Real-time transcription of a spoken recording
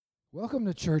Welcome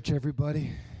to church,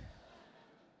 everybody.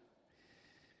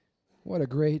 What a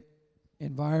great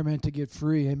environment to get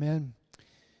free, amen.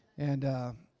 And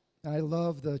I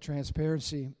love the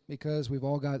transparency because we've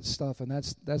all got stuff, and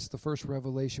that's the first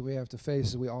revelation we have to face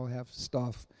is we all have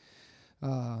stuff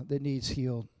that needs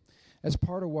healed. That's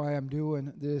part of why I'm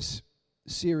doing this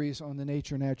series on the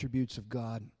nature and attributes of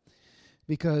God,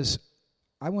 because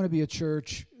I want to be a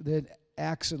church that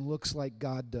acts and looks like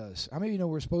God does. How many of you know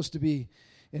we're supposed to be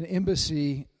an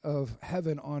embassy of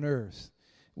heaven on earth?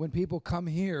 When people come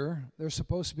here, they're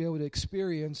supposed to be able to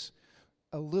experience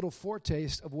a little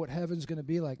foretaste of what heaven's going to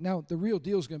be like. Now, the real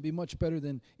deal is going to be much better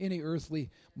than any earthly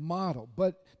model,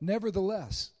 but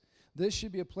nevertheless, this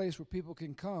should be a place where people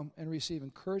can come and receive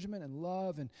encouragement and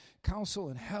love and counsel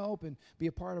and help and be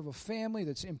a part of a family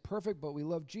that's imperfect, but we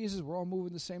love Jesus. We're all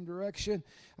moving the same direction.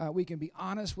 We can be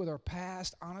honest with our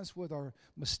past, honest with our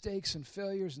mistakes and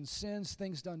failures and sins,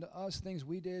 things done to us, things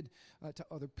we did to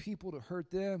other people to hurt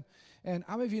them. And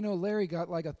how many of you know Larry got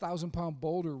like a 1,000-pound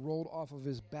boulder rolled off of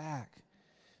his back?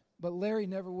 But Larry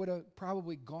never would have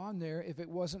probably gone there if it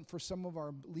wasn't for some of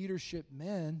our leadership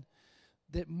men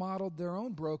that modeled their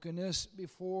own brokenness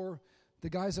before the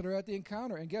guys that are at the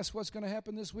encounter. And guess what's going to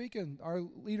happen this weekend? Our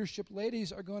leadership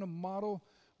ladies are going to model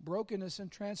brokenness and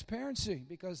transparency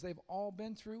because they've all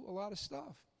been through a lot of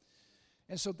stuff.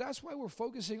 And so that's why we're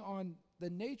focusing on the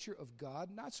nature of God,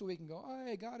 not so we can go, oh,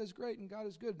 hey, God is great and God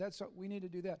is good. We need to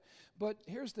do that. But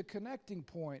here's the connecting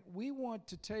point. We want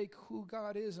to take who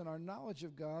God is and our knowledge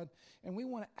of God, and we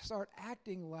want to start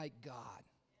acting like God.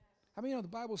 How many know the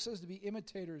Bible says to be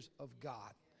imitators of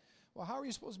God? Well, how are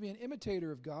you supposed to be an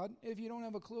imitator of God if you don't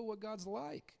have a clue what God's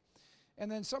like? And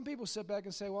then some people sit back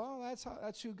and say, well,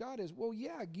 that's who God is. Well,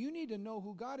 yeah, you need to know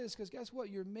who God is because guess what?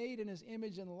 You're made in His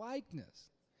image and likeness,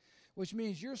 which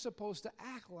means you're supposed to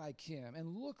act like Him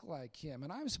and look like Him,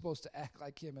 and I'm supposed to act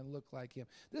like Him and look like Him.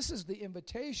 This is the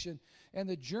invitation, and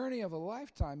the journey of a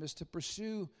lifetime is to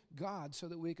pursue God so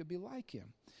that we could be like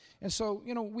Him. And so,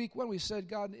 week one we said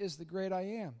God is the great I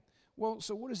am. Well,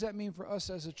 so what does that mean for us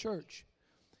as a church?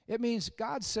 It means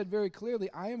God said very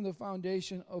clearly, I am the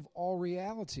foundation of all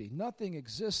reality. Nothing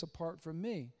exists apart from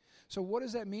me. So what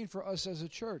does that mean for us as a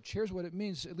church? Here's what it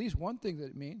means, at least one thing that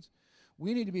it means.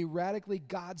 We need to be radically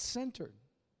God-centered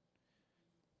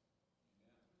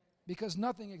because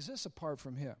nothing exists apart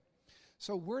from Him.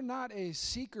 So we're not a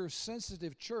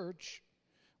seeker-sensitive church.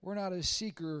 We're not a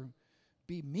seeker,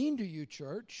 be mean to you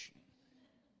church.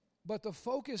 But the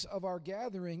focus of our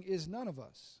gathering is none of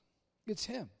us. It's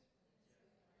Him.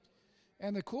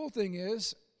 And the cool thing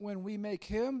is, when we make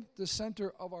Him the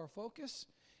center of our focus,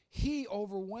 He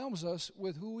overwhelms us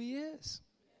with who He is.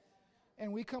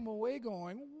 And we come away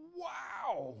going,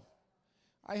 wow.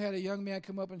 I had a young man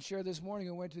come up and share this morning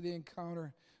who went to the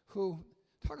encounter who,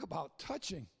 talk about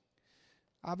touching.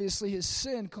 Obviously, his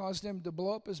sin caused him to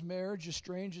blow up his marriage,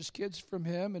 estrange his kids from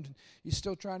him, and he's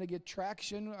still trying to get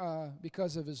traction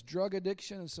because of his drug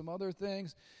addiction and some other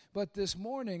things. But this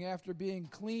morning, after being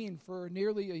clean for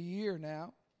nearly a year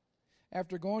now,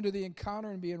 after going to the encounter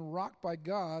and being rocked by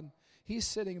God, he's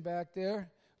sitting back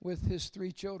there with his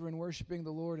 3 children worshiping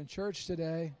the Lord in church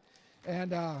today.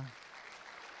 And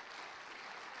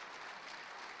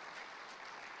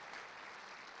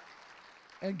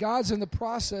And God's in the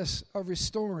process of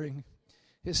restoring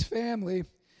his family.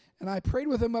 And I prayed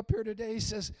with him up here today. He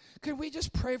says, can we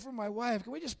just pray for my wife?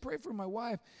 Can we just pray for my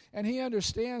wife? And he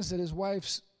understands that his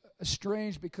wife's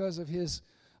estranged because of his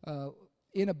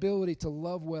inability to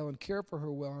love well and care for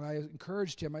her well. And I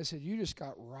encouraged him. I said, you just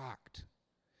got rocked.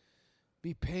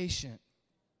 Be patient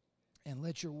and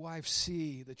let your wife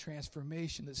see the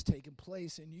transformation that's taken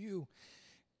place in you.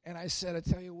 And I said, I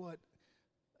tell you what,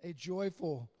 a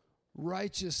joyful,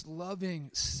 righteous, loving,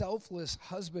 selfless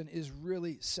husband is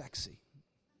really sexy.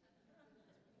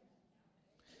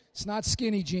 It's not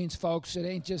skinny jeans, folks. It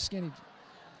ain't just skinny.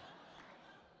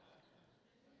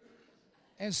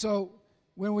 And so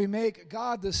when we make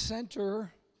God the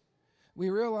center, we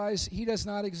realize He does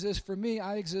not exist for me.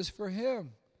 I exist for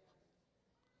Him.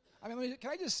 I mean, can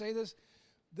I just say this?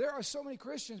 There are so many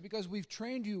Christians, because we've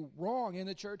trained you wrong in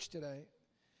the church today,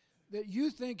 that you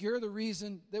think you're the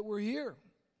reason that we're here.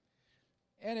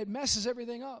 And it messes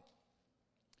everything up.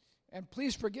 And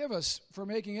please forgive us for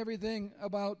making everything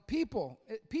about people.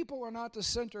 People are not the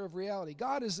center of reality.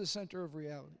 God is the center of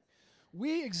reality.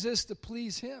 We exist to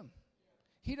please Him.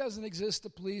 He doesn't exist to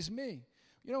please me.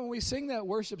 When we sing that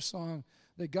worship song,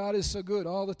 that God is so good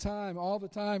all the time,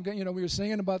 we were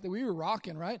singing about that. We were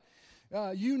rocking, right?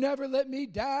 You never let me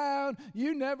down.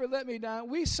 You never let me down.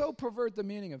 We so pervert the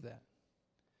meaning of that.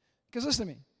 Because listen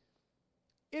to me.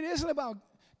 It isn't about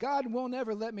God won't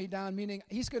ever let me down, meaning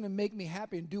he's going to make me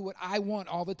happy and do what I want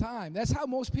all the time. That's how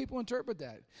most people interpret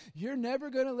that. You're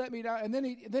never going to let me down. And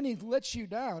then he lets you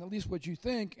down, at least what you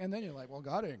think, and then you're like, well,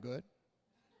 God ain't good.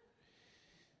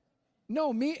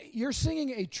 No, you're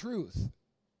singing a truth.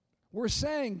 We're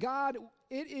saying, God,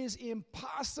 it is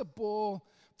impossible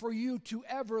for you to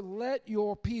ever let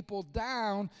your people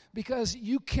down because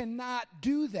you cannot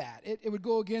do that. It would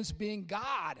go against being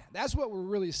God. That's what we're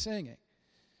really singing.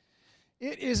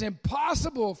 It is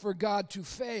impossible for God to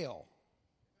fail.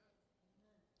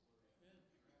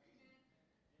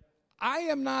 I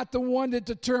am not the one that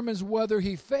determines whether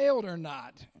he failed or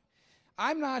not.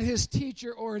 I'm not his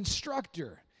teacher or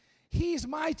instructor. He's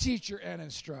my teacher and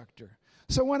instructor.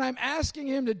 So when I'm asking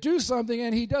him to do something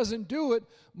and he doesn't do it,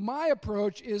 my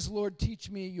approach is, Lord,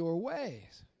 teach me your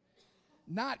ways,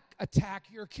 not attack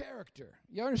your character.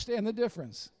 You understand the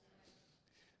difference?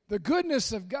 The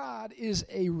goodness of God is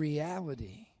a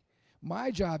reality.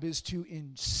 My job is to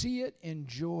see it,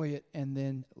 enjoy it, and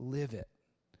then live it.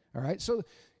 All right? So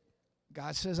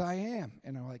God says, I am.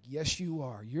 And I'm like, yes, you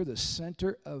are. You're the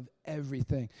center of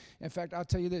everything. In fact, I'll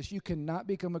tell you this. You cannot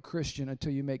become a Christian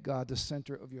until you make God the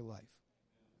center of your life.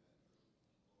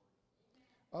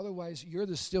 Otherwise,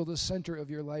 you're still the center of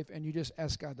your life, and you just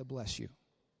ask God to bless you.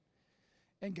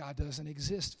 And God doesn't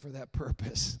exist for that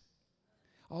purpose.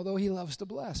 Although he loves to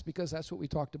bless, because that's what we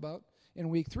talked about in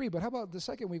week 3. But how about the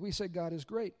second week? We said God is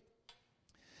great.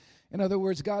 In other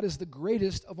words, God is the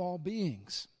greatest of all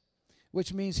beings,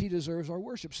 which means he deserves our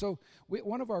worship. So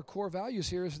one of our core values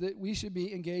here is that we should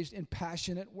be engaged in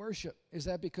passionate worship. Is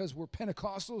that because we're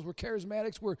Pentecostals, we're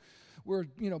charismatics, we're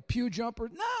pew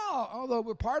jumpers? No, although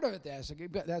we're part of it.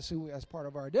 That's part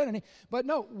of our identity. But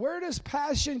no, where does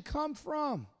passion come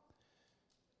from?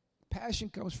 Passion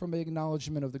comes from an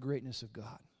acknowledgement of the greatness of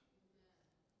God.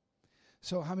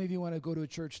 So how many of you want to go to a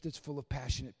church that's full of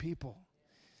passionate people?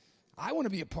 I want to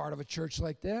be a part of a church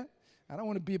like that. I don't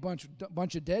want to be a bunch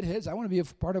of deadheads. I want to be a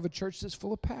part of a church that's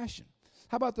full of passion.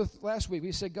 How about last week?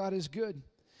 We said God is good.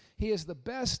 He is the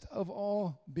best of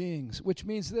all beings, which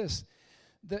means this,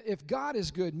 that if God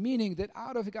is good, meaning that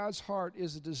out of God's heart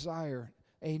is a desire,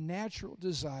 a natural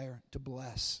desire to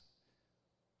bless.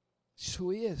 It's who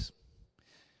he is.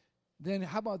 Then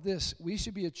how about this? We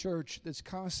should be a church that's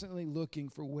constantly looking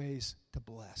for ways to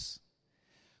bless.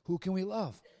 Who can we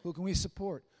love? Who can we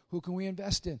support? Who can we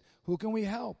invest in? Who can we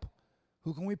help?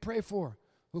 Who can we pray for?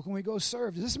 Who can we go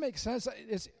serve? Does this make sense?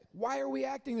 Why are we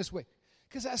acting this way?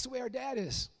 Because that's the way our dad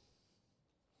is.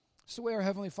 It's the way our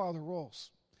Heavenly Father rolls.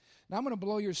 Now I'm going to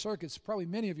blow your circuits, probably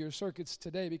many of your circuits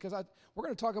today, because we're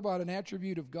going to talk about an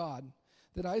attribute of God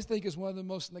that I think is one of the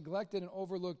most neglected and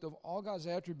overlooked of all God's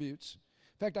attributes.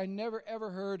 In fact, I never, ever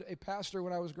heard a pastor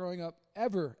when I was growing up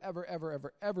ever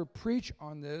preach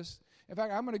on this. In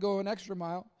fact, I'm going to go an extra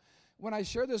mile. When I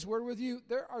share this word with you,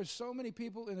 there are so many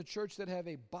people in the church that have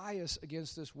a bias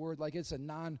against this word, like it's a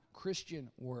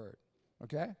non-Christian word,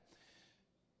 okay?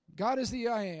 God is the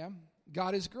I am.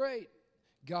 God is great.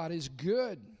 God is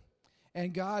good.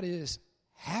 And God is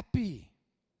happy.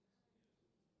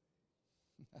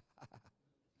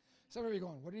 Some of you are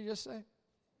going, what did he just say?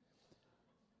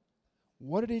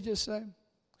 What did he just say?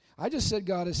 I just said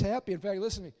God is happy. In fact,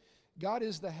 listen to me. God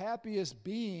is the happiest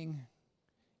being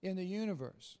in the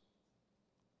universe.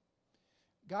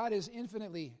 God is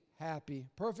infinitely happy,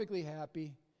 perfectly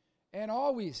happy, and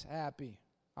always happy.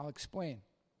 I'll explain.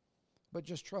 But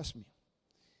just trust me.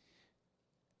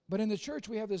 But in the church,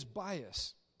 we have this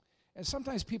bias. And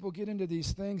sometimes people get into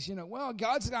these things, well,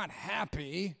 God's not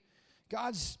happy.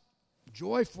 God's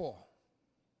joyful.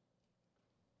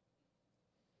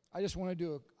 I just want to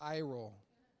do an eye roll.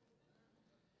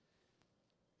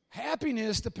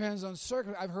 Happiness depends on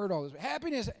circumstances. I've heard all this.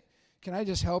 Happiness, can I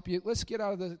just help you? Let's get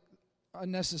out of the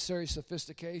unnecessary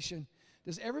sophistication.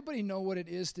 Does everybody know what it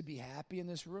is to be happy in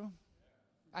this room?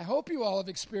 I hope you all have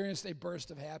experienced a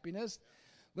burst of happiness.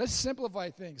 Let's simplify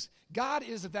things. God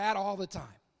is that all the time.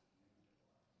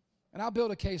 And I'll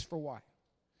build a case for why.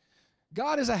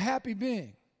 God is a happy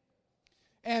being.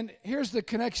 And here's the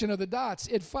connection of the dots.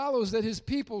 It follows that his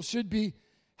people should be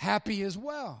happy as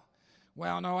well.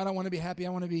 Well, no, I don't want to be happy. I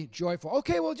want to be joyful.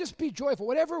 Okay, well, just be joyful.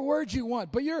 Whatever word you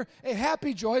want. But you're a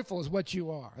happy joyful is what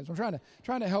you are. I'm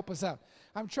trying to help us out.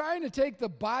 I'm trying to take the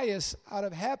bias out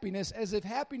of happiness as if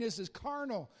happiness is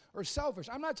carnal or selfish.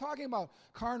 I'm not talking about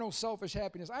carnal, selfish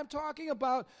happiness. I'm talking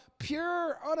about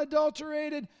pure,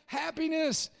 unadulterated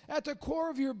happiness at the core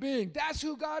of your being. That's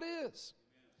who God is.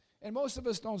 And most of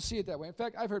us don't see it that way. In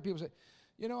fact, I've heard people say,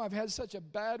 I've had such a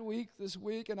bad week this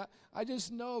week, and I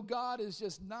just know God is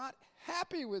just not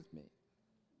happy with me.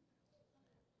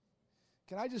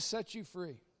 Can I just set you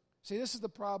free? See, this is the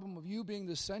problem of you being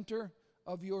the center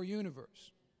of your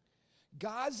universe.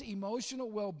 God's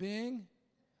emotional well-being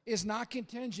is not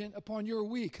contingent upon your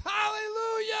week.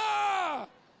 Hallelujah!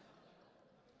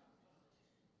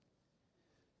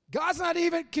 God's not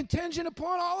even contingent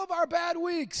upon all of our bad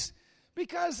weeks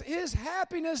because his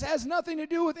happiness has nothing to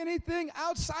do with anything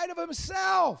outside of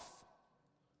himself.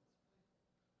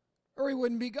 Or he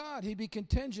wouldn't be God. He'd be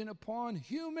contingent upon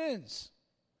humans.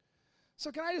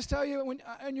 So can I just tell you, when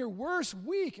in your worst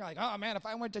week, you're like, oh man, if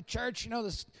I went to church,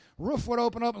 this roof would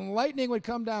open up and lightning would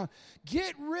come down.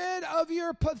 Get rid of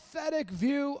your pathetic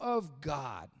view of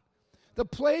God. The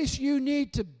place you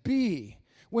need to be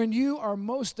when you are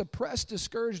most depressed,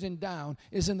 discouraged, and down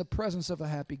is in the presence of a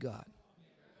happy God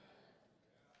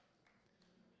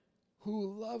who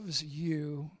loves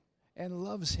you and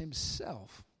loves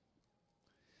himself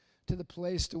to the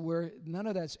place to where none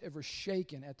of that's ever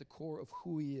shaken at the core of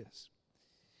who he is.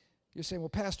 You're saying, well,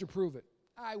 Pastor, prove it.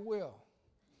 I will.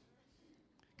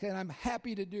 Okay, and I'm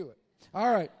happy to do it.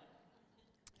 All right.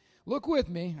 Look with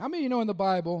me. How many of you know in the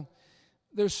Bible,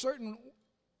 there's certain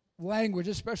language,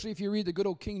 especially if you read the good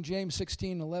old King James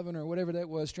 16:11 or whatever that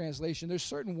was translation, there's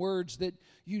certain words that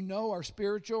are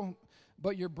spiritual,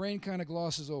 but your brain kind of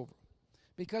glosses over.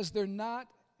 Because they're not,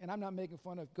 and I'm not making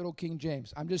fun of good old King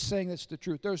James. I'm just saying that's the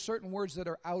truth. There are certain words that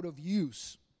are out of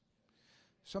use.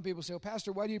 Some people say, well,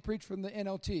 Pastor, why do you preach from the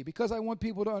NLT? Because I want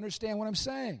people to understand what I'm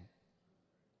saying,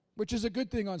 which is a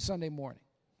good thing on Sunday morning.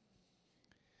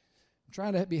 I'm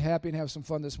trying to be happy and have some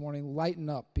fun this morning. Lighten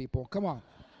up, people. Come on.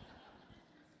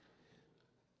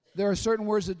 There are certain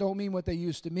words that don't mean what they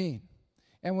used to mean.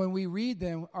 And when we read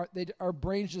them, our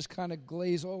brains just kind of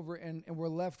glaze over and we're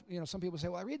left, some people say,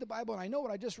 well, I read the Bible and I know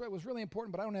what I just read was really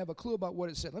important, but I don't have a clue about what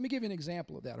it said. Let me give you an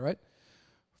example of that, all right?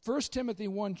 1 Timothy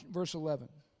 1, verse 11.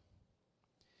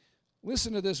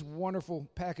 Listen to this wonderful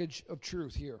package of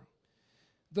truth here.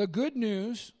 The good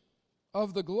news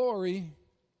of the glorious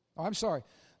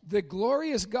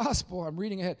gospel, I'm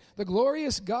reading ahead, the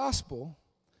glorious gospel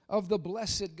of the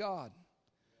blessed God.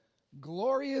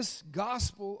 Glorious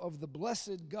gospel of the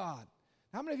blessed God.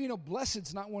 How many of you know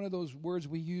blessed's not one of those words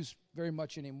we use very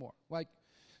much anymore? Like,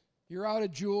 you're out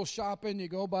at Jewel shopping, you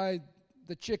go by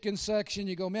the chicken section,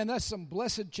 you go, man, that's some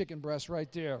blessed chicken breast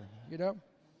right there,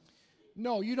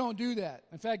 No, you don't do that.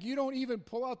 In fact, you don't even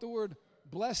pull out the word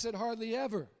blessed hardly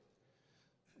ever.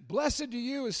 Blessed to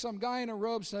you is some guy in a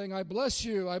robe saying, I bless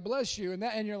you,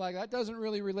 and you're like, that doesn't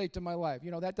really relate to my life.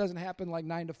 That doesn't happen like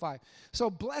 9 to 5. So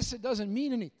blessed doesn't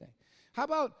mean anything. How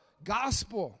about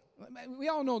gospel? We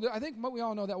all know that. I think we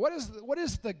all know that. What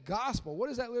is the gospel? What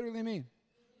does that literally mean?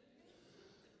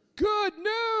 Good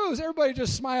news. Everybody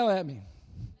just smile at me.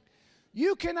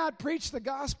 You cannot preach the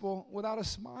gospel without a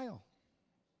smile.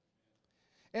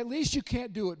 At least you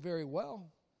can't do it very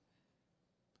well.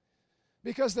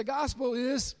 Because the gospel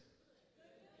is,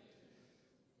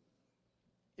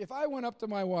 if I went up to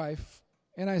my wife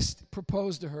and I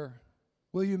proposed to her,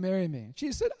 will you marry me?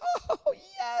 She said, oh,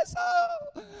 yes,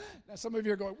 oh. Now some of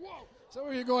you are going, whoa. Some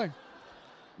of you are going,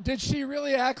 did she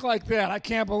really act like that? I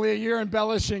can't believe you're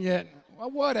embellishing it. Well,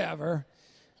 whatever.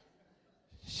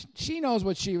 She knows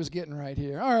what she was getting right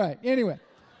here. All right, anyway.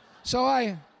 So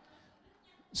I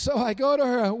go to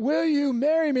her, will you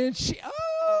marry me? And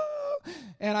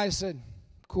and I said,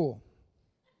 cool.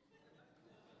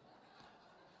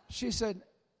 She said,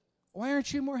 why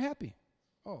aren't you more happy?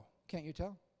 Oh, can't you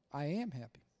tell? I am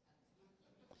happy.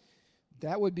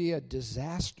 That would be a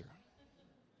disaster.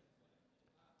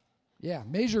 Yeah,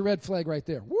 major red flag right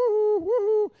there. Woo,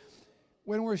 woo.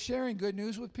 When we're sharing good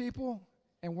news with people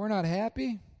and we're not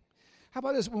happy, how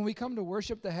about this? When we come to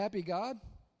worship the happy God,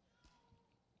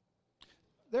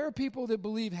 there are people that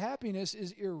believe happiness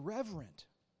is irreverent.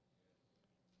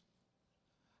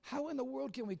 How in the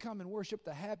world can we come and worship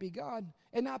the happy God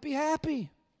and not be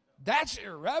happy? That's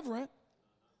irreverent.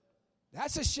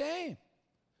 That's a shame.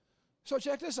 So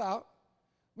check this out.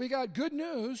 We got good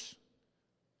news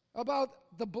about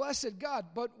the blessed God.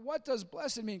 But what does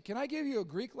blessed mean? Can I give you a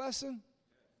Greek lesson?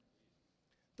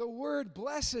 The word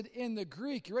blessed in the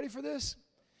Greek, you ready for this?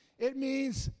 It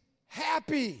means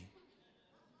happy.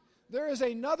 There is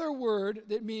another word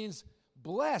that means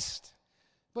blessed.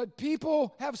 But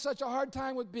people have such a hard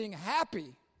time with being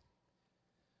happy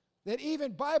that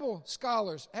even Bible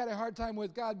scholars had a hard time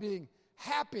with God being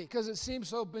happy because it seems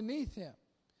so beneath him.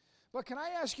 But can I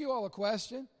ask you all a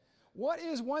question? What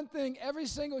is one thing every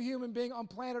single human being on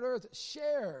planet Earth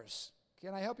shares?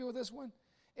 Can I help you with this one?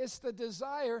 It's the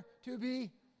desire to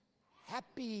be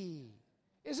happy.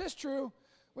 Is this true?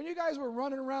 When you guys were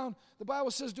running around, the Bible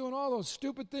says, doing all those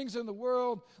stupid things in the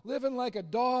world, living like a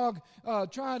dog,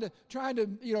 trying to,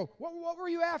 what were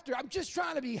you after? I'm just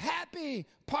trying to be happy.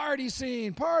 Party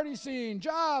scene,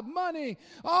 job, money,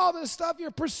 all this stuff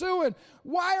you're pursuing.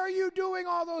 Why are you doing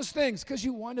all those things? Because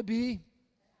you want to be.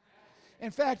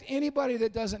 In fact, anybody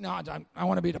that doesn't, no, I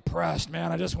want to be depressed,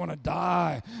 man. I just want to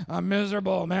die. I'm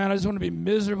miserable, man. I just want to be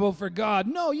miserable for God.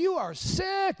 No, you are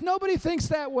sick. Nobody thinks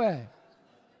that way.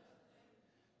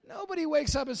 Nobody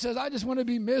wakes up and says, I just want to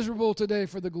be miserable today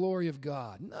for the glory of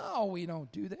God. No, we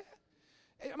don't do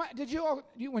that. Did you all,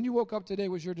 when you woke up today,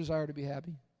 was your desire to be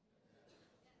happy?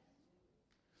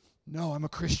 No, I'm a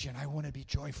Christian. I want to be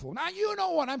joyful. Now, you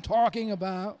know what I'm talking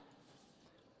about.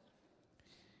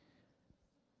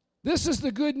 This is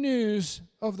the good news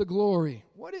of the glory.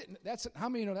 How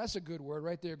many know that's a good word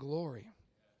right there, glory?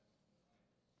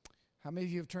 How many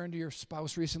of you have turned to your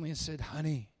spouse recently and said,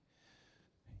 honey,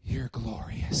 you're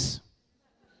glorious?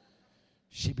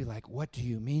 She'd be like, what do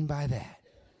you mean by that?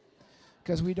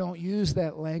 Because we don't use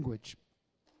that language.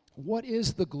 What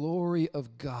is the glory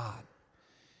of God?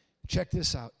 Check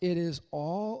this out. It is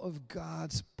all of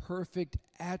God's perfect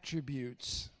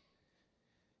attributes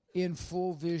in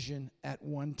full vision at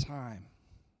one time.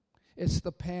 It's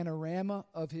the panorama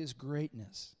of his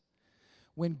greatness.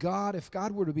 If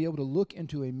God were to be able to look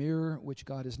into a mirror, which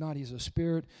God is not, he's a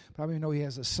spirit, probably know he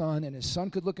has a son, and his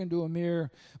son could look into a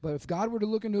mirror, but if God were to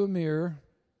look into a mirror,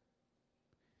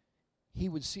 he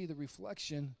would see the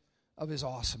reflection of his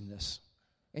awesomeness.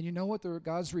 And you know what?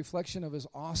 God's reflection of his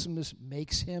awesomeness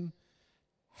makes him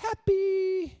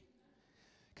happy.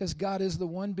 Because God is the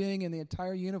one being in the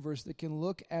entire universe that can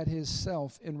look at his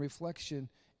self in reflection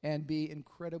and be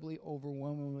incredibly,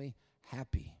 overwhelmingly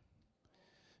happy.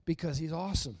 Because he's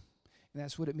awesome. And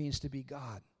that's what it means to be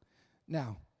God.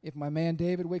 Now, if my man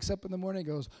David wakes up in the morning and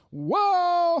goes,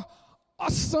 whoa,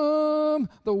 awesome,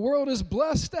 the world is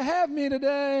blessed to have me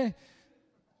today,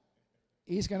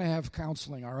 he's going to have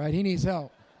counseling, all right? He needs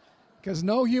help. Because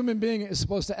no human being is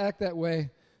supposed to act that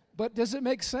way. But does it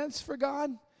make sense for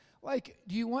God? Like,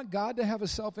 do you want God to have a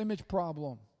self-image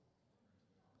problem?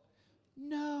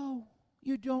 No,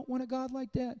 you don't want a God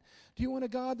like that. Do you want a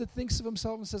God that thinks of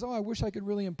himself and says, oh, I wish I could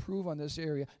really improve on this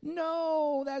area?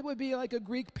 No, that would be like a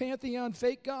Greek pantheon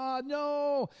fake God.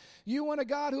 No, you want a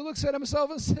God who looks at himself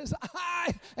and says,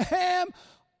 I am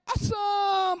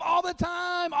awesome all the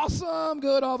time, awesome,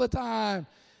 good all the time.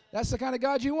 That's the kind of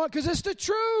God you want because it's the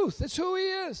truth. It's who he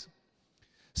is.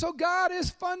 So God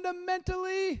is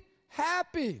fundamentally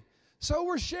happy. So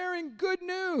we're sharing good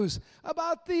news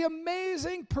about the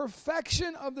amazing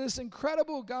perfection of this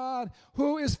incredible God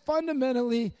who is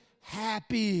fundamentally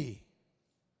happy.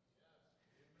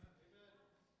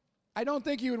 I don't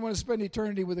think you would want to spend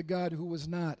eternity with a God who was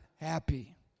not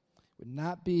happy. It would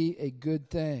not be a good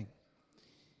thing.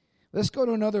 Let's go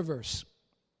to another verse.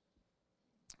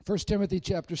 1 Timothy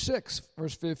chapter 6,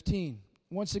 verse 15.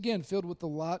 Once again, filled with a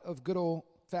lot of good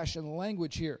old-fashioned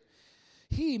language here.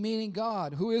 He, meaning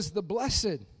God, who is the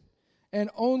blessed and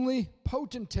only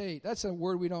potentate. That's a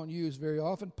word we don't use very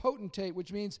often. Potentate,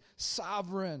 which means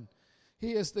sovereign.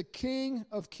 He is the King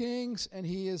of kings and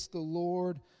he is the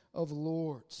Lord of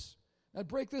lords. Now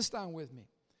break this down with me.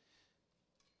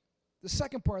 The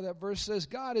second part of that verse says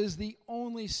God is the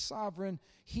only sovereign.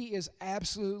 He is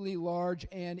absolutely large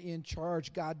and in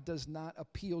charge. God does not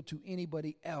appeal to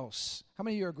anybody else. How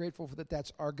many of you are grateful for that?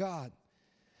 That's our God.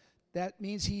 That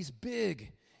means he's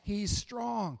big, he's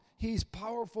strong, he's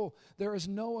powerful. There is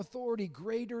no authority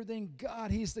greater than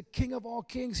God. He's the King of all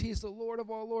kings, he's the Lord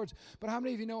of all lords. But how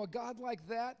many of you know a God like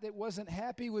that wasn't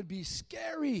happy would be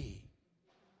scary?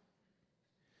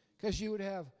 Because you would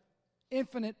have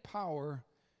infinite power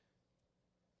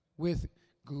with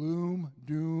gloom,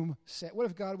 doom, sad. What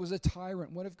if God was a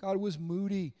tyrant? What if God was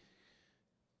moody?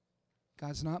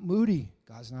 God's not moody.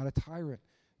 God's not a tyrant.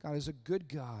 God is a good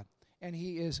God. And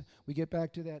he is, we get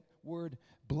back to that word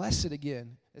blessed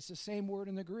again. It's the same word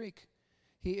in the Greek.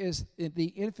 He is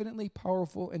the infinitely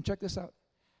powerful, and check this out,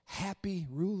 happy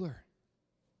ruler.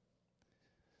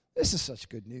 This is such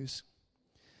good news.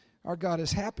 Our God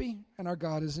is happy, and our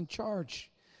God is in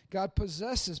charge. God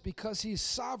possesses, because he's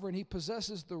sovereign, he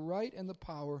possesses the right and the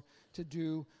power to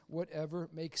do whatever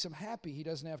makes him happy. He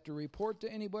doesn't have to report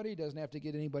to anybody. He doesn't have to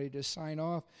get anybody to sign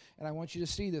off. And I want you to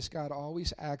see this. God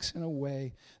always acts in a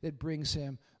way that brings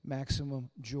him maximum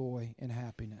joy and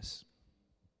happiness.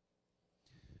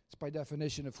 It's by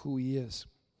definition of who he is.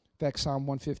 In fact, Psalm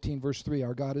 115, verse 3,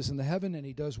 our God is in the heaven and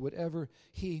he does whatever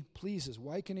he pleases.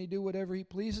 Why can he do whatever he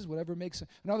pleases? Whatever makes,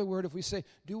 in other words, if we say,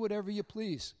 do whatever you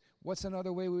please, what's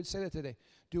another way we would say that today?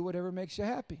 Do whatever makes you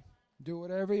happy. Do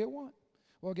whatever you want.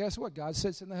 Well, guess what? God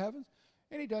sits in the heavens,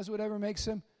 and he does whatever makes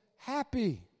him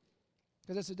happy.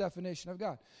 Because that's the definition of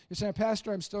God. You're saying,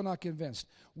 Pastor, I'm still not convinced.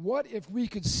 What if we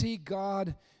could see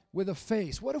God with a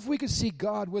face? What if we could see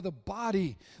God with a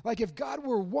body? Like if God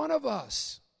were one of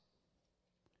us.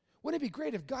 Wouldn't it be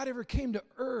great if God ever came to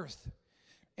earth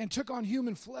and took on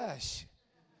human flesh?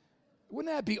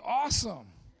 Wouldn't that be awesome?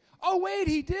 Oh, wait,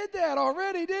 he did that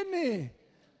already, didn't he?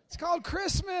 It's called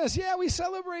Christmas. Yeah, we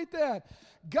celebrate that.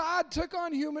 God took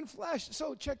on human flesh.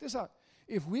 So check this out.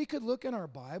 If we could look in our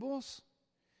Bibles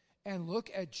and look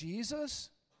at Jesus,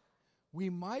 we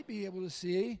might be able to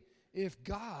see if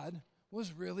God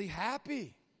was really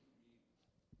happy.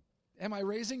 Am I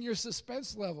raising your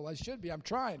suspense level? I should be. I'm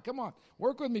trying. Come on.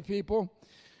 Work with me, people.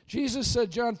 Jesus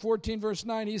said, John 14, verse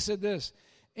 9, he said this,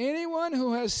 anyone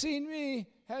who has seen me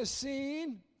has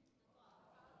seen.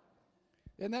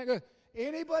 Isn't that good?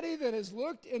 Anybody that has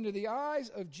looked into the eyes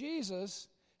of Jesus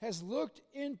has looked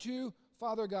into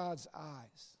Father God's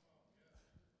eyes.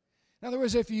 In other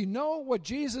words, if you know what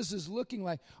Jesus is looking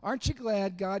like, aren't you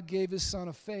glad God gave his son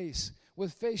a face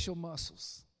with facial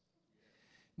muscles?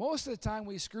 Most of the time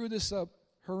we screw this up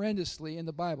horrendously in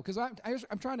the Bible because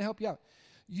I'm trying to help you out.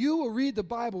 You will read the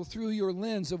Bible through your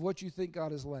lens of what you think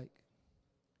God is like.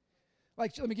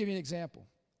 Like, let me give you an example.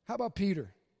 How about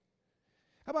Peter?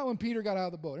 How about when Peter got out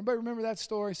of the boat? Anybody remember that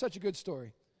story? Such a good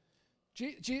story.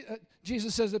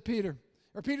 Jesus says to Peter,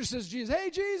 or Peter says to Jesus, hey,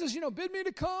 Jesus, bid me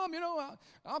to come,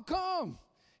 I'll come.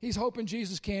 He's hoping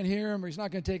Jesus can't hear him or he's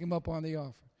not going to take him up on the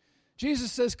offer.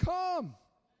 Jesus says, come.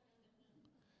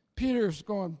 Peter's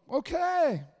going,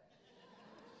 okay.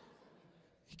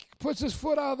 He puts his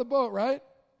foot out of the boat, right?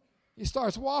 He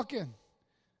starts walking.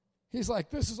 He's like,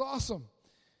 this is awesome.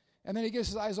 And then he gets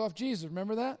his eyes off Jesus.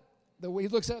 Remember that? He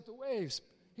looks at the waves.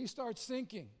 He starts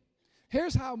sinking.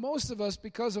 Here's how most of us,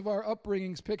 because of our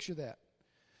upbringings, picture that.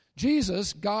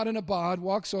 Jesus, God in a bod,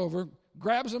 walks over,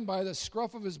 grabs him by the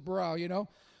scruff of his brow,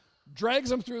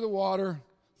 drags him through the water,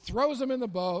 throws him in the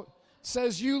boat,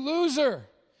 says, you loser.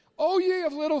 Oh, ye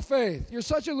of little faith. You're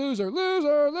such a loser.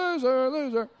 Loser, loser,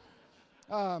 loser.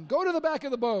 Go to the back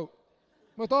of the boat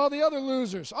with all the other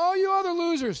losers. All you other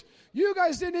losers. You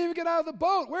guys didn't even get out of the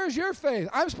boat. Where's your faith?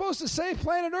 I'm supposed to save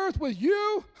planet Earth with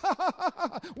you?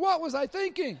 What was I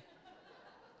thinking?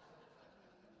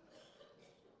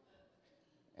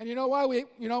 And you know why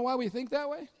we think that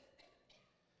way?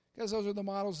 Because those are the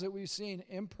models that we've seen,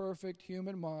 imperfect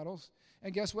human models.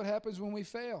 And guess what happens when we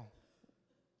fail?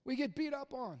 We get beat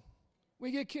up on.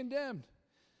 We get condemned.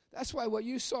 That's why what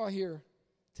you saw here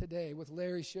today with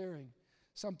Larry sharing,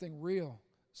 something real,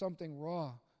 something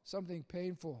raw, something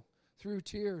painful, through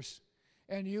tears.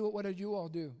 And what did you all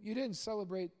do? You didn't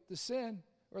celebrate the sin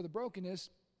or the brokenness.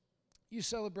 You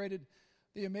celebrated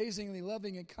the amazingly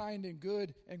loving and kind and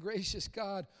good and gracious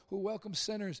God who welcomes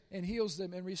sinners and heals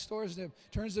them and restores them,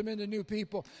 turns them into new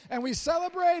people. And we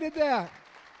celebrated that.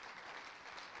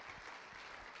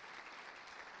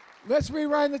 Let's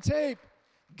rewind the tape.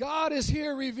 God is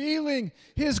here revealing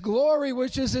his glory,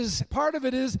 which is part of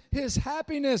it is his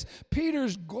happiness.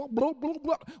 Peter's, blah, blah,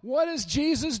 blah. What does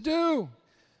Jesus do?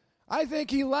 I think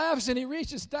he laughs and he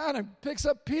reaches down and picks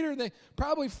up Peter and they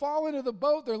probably fall into the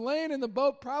boat. They're laying in the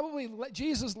boat, probably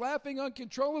Jesus laughing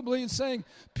uncontrollably and saying,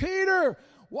 Peter,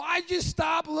 why'd you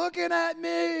stop looking at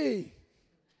me?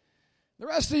 The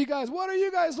rest of you guys, what are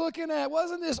you guys looking at?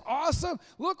 Wasn't this awesome?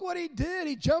 Look what he did.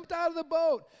 He jumped out of the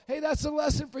boat. Hey, that's a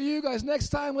lesson for you guys. Next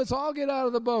time, let's all get out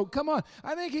of the boat. Come on.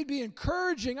 I think he'd be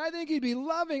encouraging. I think he'd be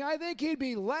loving. I think he'd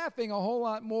be laughing a whole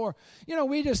lot more.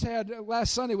 We just had,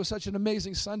 last Sunday was such an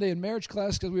amazing Sunday in marriage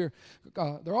class because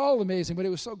they're all amazing, but it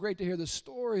was so great to hear the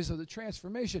stories of the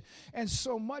transformation. And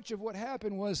so much of what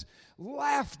happened was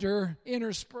laughter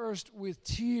interspersed with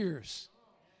tears.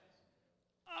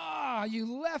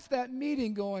 You left that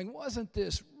meeting going, wasn't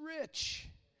this rich?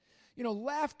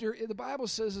 Laughter, the Bible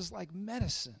says, is like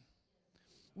medicine.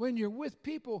 When you're with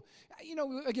people,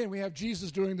 again, we have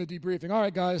Jesus doing the debriefing. All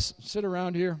right, guys, sit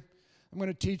around here. I'm going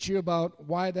to teach you about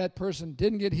why that person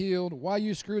didn't get healed, why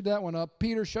you screwed that one up.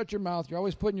 Peter, shut your mouth. You're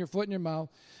always putting your foot in your mouth.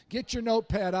 Get your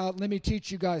notepad out. Let me teach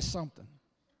you guys something.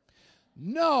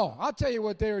 No, I'll tell you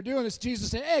what they were doing. It's Jesus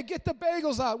saying, hey, get the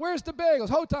bagels out. Where's the bagels?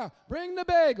 Hold on. Bring the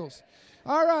bagels.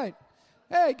 All right.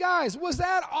 Hey, guys, was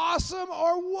that awesome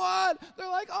or what? They're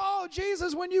like, oh,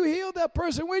 Jesus, when you healed that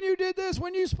person, when you did this,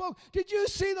 when you spoke, did you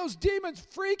see those demons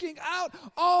freaking out?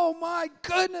 Oh, my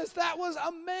goodness, that was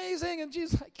amazing. And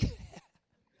Jesus like,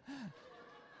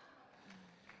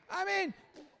 I mean,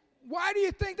 why do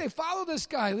you think they follow this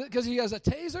guy? Because he has a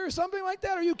taser or something like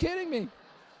that? Are you kidding me?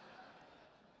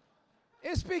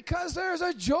 It's because there's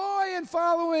a joy in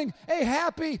following a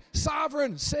happy,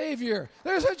 sovereign Savior.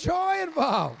 There's a joy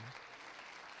involved.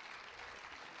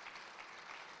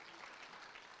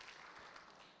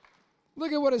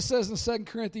 Look at what it says in 2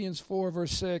 Corinthians 4,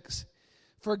 verse 6.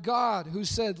 For God, who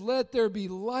said, "Let there be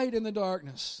light in the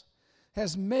darkness,"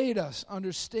 has made us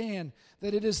understand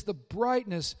that it is the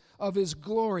brightness of His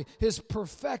glory, His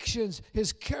perfections,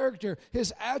 His character,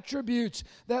 His attributes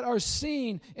that are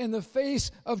seen in the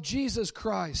face of Jesus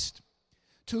Christ.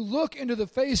 To look into the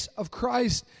face of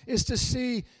Christ is to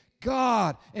see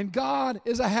God, and God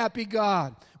is a happy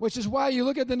God, which is why you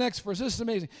look at the next verse. This is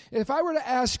amazing. If I were to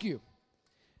ask you,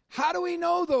 how do we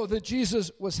know, though, that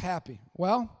Jesus was happy?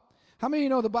 Well, how many of you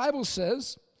know the Bible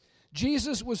says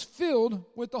Jesus was filled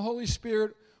with the Holy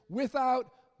Spirit without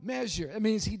measure? It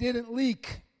means He didn't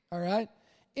leak, all right?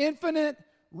 Infinite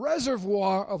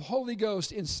reservoir of Holy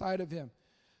Ghost inside of Him.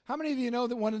 How many of you know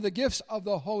that one of the gifts of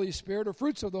the Holy Spirit or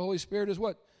fruits of the Holy Spirit is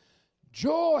what?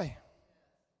 Joy.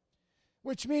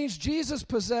 Which means Jesus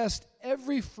possessed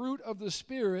every fruit of the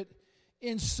Spirit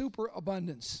in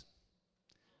superabundance.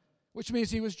 Which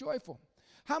means He was joyful.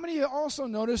 How many of you also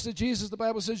noticed that the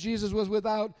Bible says Jesus was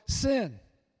without sin?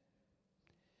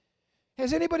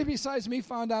 Has anybody besides me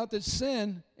found out that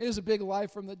sin is a big lie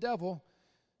from the devil?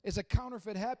 It's a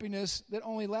counterfeit happiness that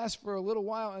only lasts for a little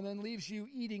while and then leaves you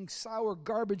eating sour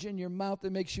garbage in your mouth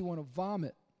that makes you want to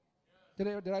vomit. Did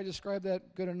I describe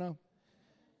that good enough?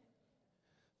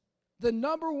 The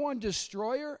number one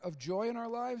destroyer of joy in our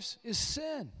lives is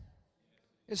sin.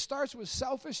 It starts with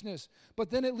selfishness, but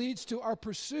then it leads to our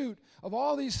pursuit of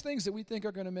all these things that we think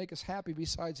are going to make us happy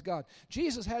besides God.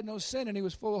 Jesus had no sin and He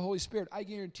was full of the Holy Spirit. I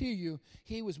guarantee you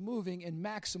He was moving in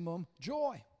maximum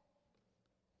joy.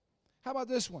 How about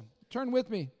this one? Turn with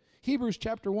me. Hebrews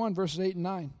chapter 1, verses 8 and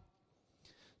 9.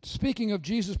 Speaking of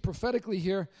Jesus prophetically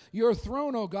here, your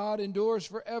throne, O God, endures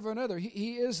forever and ever.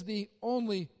 He is the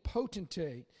only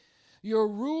potentate. Your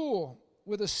rule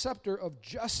with a scepter of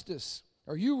justice.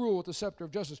 Or you rule with the scepter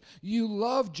of justice. You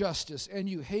love justice and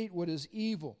you hate what is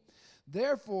evil.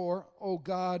 Therefore, O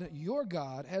God, your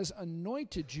God, has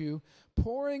anointed you,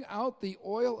 pouring out the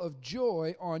oil of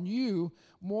joy on you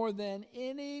more than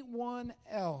anyone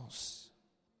else.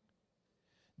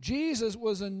 Jesus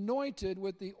was anointed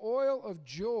with the oil of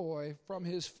joy from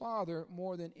His Father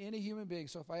more than any human being.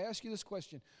 So if I ask you this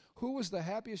question, who was the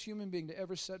happiest human being to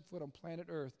ever set foot on planet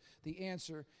Earth? The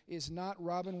answer is not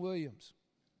Robin Williams.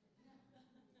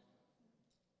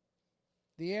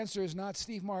 The answer is not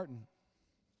Steve Martin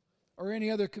or any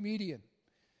other comedian.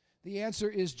 The answer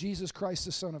is Jesus Christ,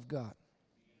 the Son of God.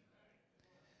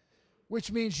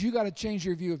 Which means you got to change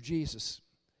your view of Jesus,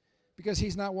 because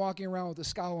He's not walking around with a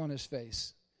scowl on His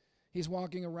face. He's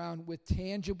walking around with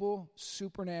tangible,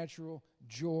 supernatural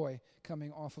joy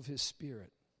coming off of His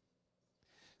Spirit.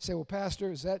 Say, well,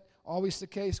 Pastor, is that always the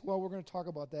case? Well, we're going to talk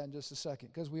about that in just a second,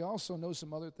 because we also know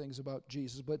some other things about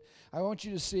Jesus. But I want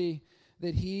you to see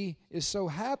that He is so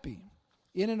happy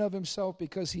in and of Himself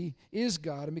because He is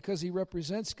God and because He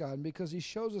represents God and because He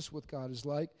shows us what God is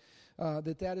like,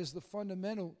 that is the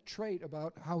fundamental trait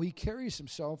about how He carries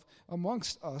Himself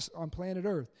amongst us on planet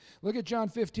Earth. Look at John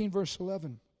 15, verse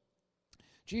 11.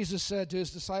 Jesus said to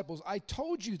His disciples, I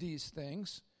told you these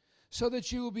things so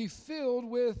that you will be filled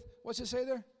with, what's it say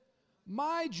there?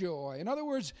 My joy. In other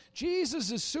words,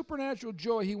 Jesus' supernatural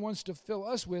joy He wants to fill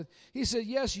us with. He said,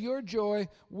 yes, your joy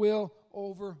will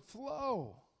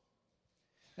overflow.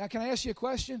 Now, can I ask you a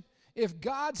question? If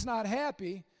God's not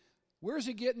happy, where's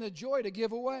He getting the joy to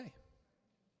give away?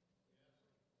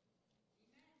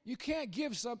 You can't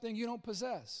give something you don't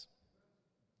possess.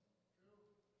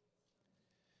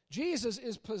 Jesus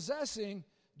is possessing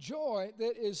joy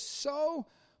that is so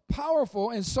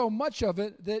powerful and so much of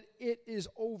it that it is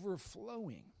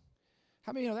overflowing.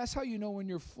 How many know that's how you know when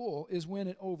you're full, is when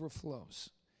it overflows?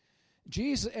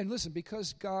 Jesus, and listen,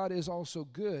 because God is also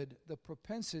good, the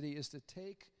propensity is to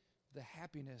take the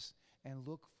happiness and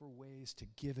look for ways to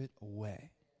give it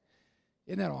away.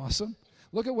 Isn't that awesome?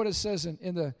 Look at what it says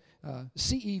in the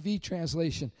CEV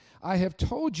translation. I have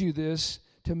told you this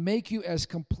to make you as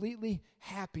completely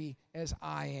happy as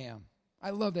I am. I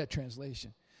love that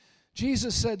translation.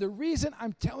 Jesus said, the reason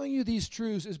I'm telling you these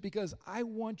truths is because I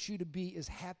want you to be as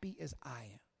happy as I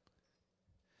am.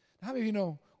 How many of you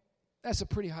know that's a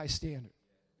pretty high standard?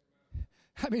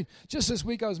 I mean, just this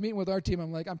week I was meeting with our team.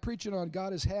 I'm like, I'm preaching on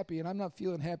God is happy, and I'm not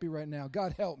feeling happy right now.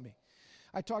 God help me.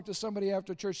 I talked to somebody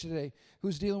after church today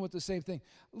who's dealing with the same thing.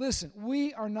 Listen,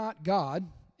 we are not God,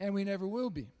 and we never will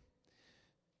be.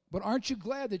 But aren't you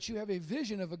glad that you have a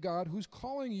vision of a God who's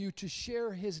calling you to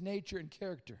share His nature and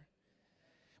character?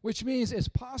 Which means it's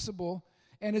possible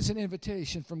And it's an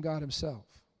invitation from God himself.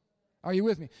 Are you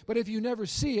with me? But if you never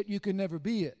see it, you can never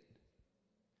be it.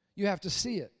 You have to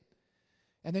see it.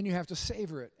 And then you have to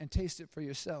savor it and taste it for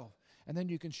yourself. And then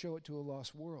you can show it to a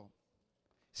lost world.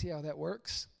 See how that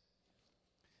works?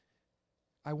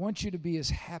 I want you to be as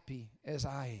happy as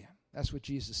I am. That's what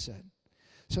Jesus said.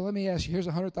 So let me ask you, here's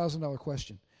a $100,000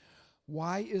 question.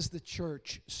 Why is the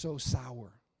church so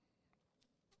sour?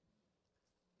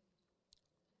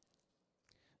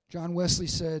 John Wesley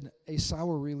said, a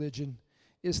sour religion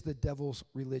is the devil's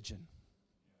religion.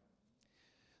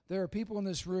 There are people in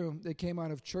this room that came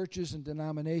out of churches and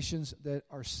denominations that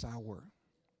are sour.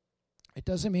 It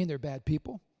doesn't mean they're bad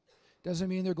people. It doesn't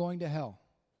mean they're going to hell.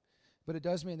 But it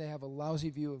does mean they have a lousy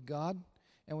view of God.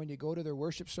 And when you go to their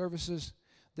worship services,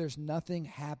 there's nothing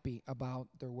happy about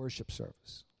their worship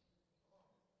service.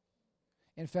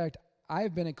 In fact,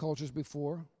 I've been in cultures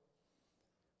before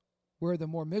where the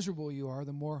more miserable you are,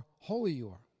 the more holy you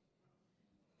are.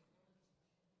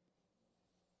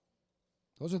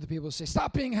 Those are the people who say,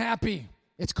 stop being happy.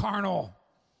 It's carnal.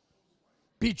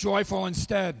 Be joyful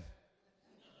instead.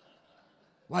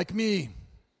 Like me.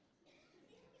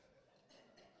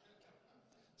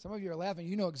 Some of you are laughing.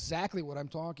 You know exactly what I'm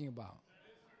talking about.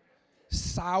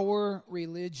 Sour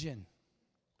religion.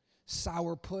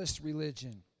 Sourpuss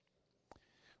religion.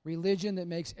 Religion that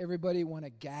makes everybody want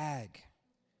to gag.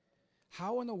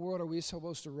 How in the world are we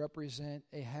supposed to represent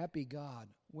a happy God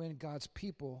when God's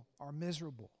people are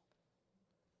miserable?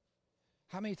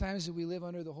 How many times do we live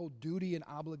under the whole duty and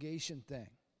obligation thing?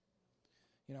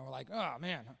 You know, we're like, oh,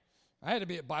 man, I had to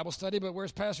be at Bible study, but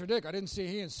where's Pastor Dick? I didn't see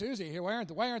he and Susie here. Why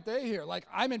aren't they here? Like,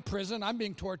 I'm in prison. I'm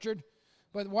being tortured.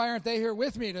 But why aren't they here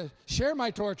with me to share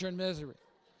my torture and misery?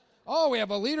 Oh, we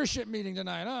have a leadership meeting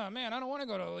tonight. Oh, man, I don't want to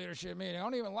go to a leadership meeting. I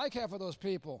don't even like half of those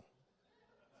people.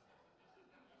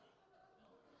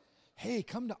 Hey,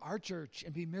 come to our church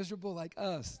and be miserable like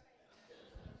us.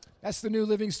 That's the new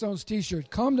Living Stones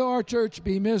t-shirt. Come to our church,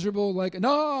 be miserable like...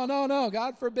 No,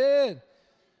 God forbid.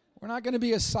 We're not going to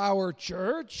be a sour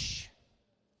church.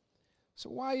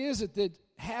 So why is it that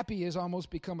happy has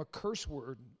almost become a curse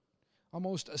word,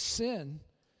 almost a sin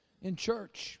in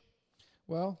church?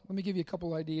 Well, let me give you a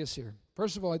couple ideas here.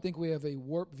 First of all, I think we have a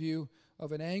warped view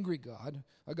of an angry God,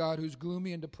 a God who's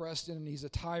gloomy and depressed and he's a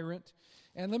tyrant.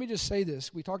 And let me just say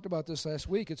this. We talked about this last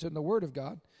week. It's in the Word of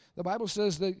God. The Bible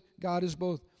says that God is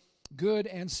both good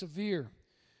and severe.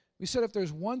 We said if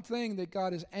there's one thing that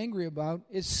God is angry about,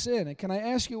 it's sin. And can I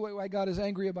ask you why God is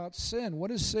angry about sin? What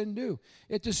does sin do?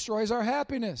 It destroys our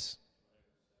happiness.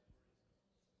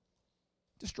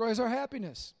 Destroys our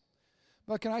happiness.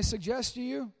 But can I suggest to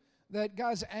you that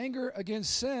God's anger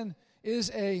against sin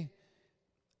is a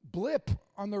blip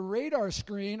on the radar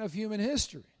screen of human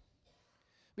history?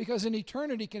 Because in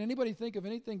eternity, can anybody think of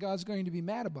anything God's going to be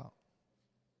mad about?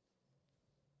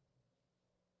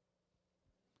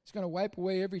 He's going to wipe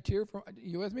away every tear from...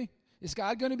 You with me? Is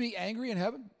God going to be angry in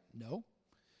heaven? No.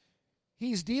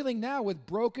 He's dealing now with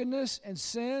brokenness and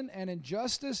sin and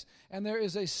injustice, and there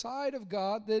is a side of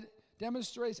God that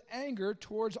demonstrates anger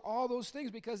towards all those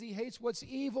things because he hates what's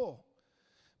evil.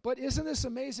 But isn't this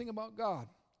amazing about God?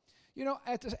 You know,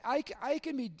 I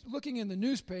can be looking in the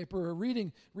newspaper or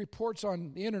reading reports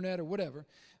on the internet or whatever,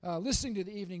 listening to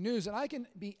the evening news, and I can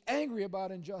be angry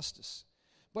about injustice.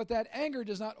 But that anger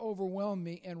does not overwhelm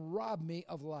me and rob me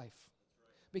of life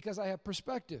because I have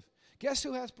perspective. Guess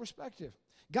who has perspective?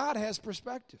 God has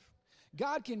perspective.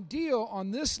 God can deal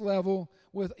on this level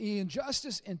with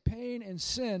injustice and pain and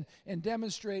sin and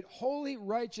demonstrate holy,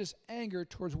 righteous anger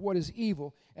towards what is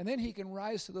evil. And then he can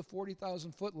rise to the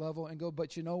 40,000-foot level and go,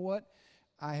 but you know what?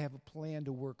 I have a plan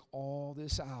to work all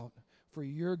this out for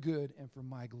your good and for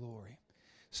my glory.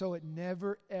 So it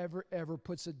never, ever, ever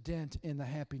puts a dent in the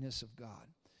happiness of God.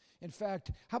 In fact,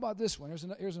 how about this one?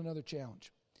 Here's another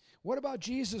challenge. What about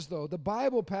Jesus, though? The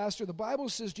Bible, Pastor, the Bible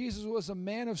says Jesus was a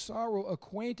man of sorrow,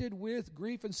 acquainted with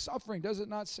grief and suffering. Does it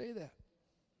not say that?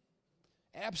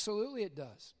 Absolutely it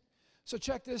does. So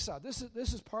check this out. This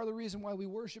is part of the reason why we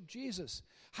worship Jesus.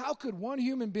 How could one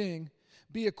human being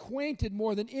be acquainted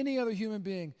more than any other human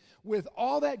being with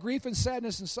all that grief and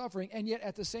sadness and suffering, and yet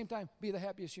at the same time be the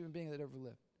happiest human being that ever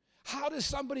lived? How does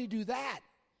somebody do that?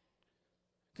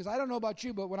 Because I don't know about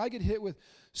you, but when I get hit with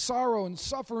sorrow and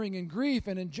suffering and grief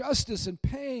and injustice and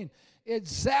pain, it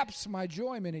zaps my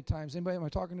joy many times. Anybody, am I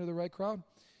talking to the right crowd?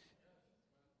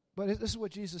 But this is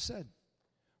what Jesus said.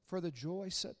 For the joy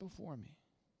set before me,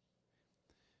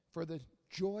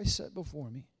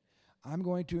 I'm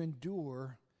going to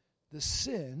endure the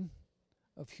sin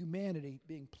of humanity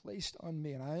being placed on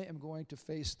me, and I am going to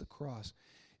face the cross.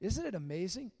 Isn't it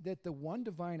amazing that the one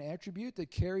divine attribute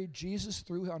that carried Jesus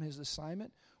through on his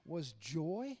assignment was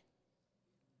joy?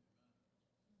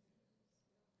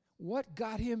 What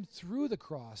got him through the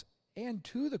cross and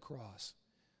to the cross?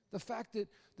 The fact that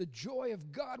the joy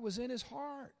of God was in his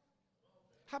heart.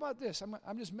 How about this?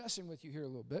 I'm just messing with you here a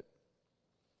little bit.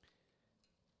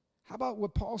 How about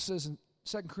what Paul says in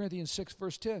 2 Corinthians 6,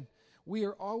 verse 10? We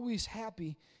are always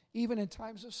happy, even in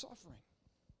times of suffering.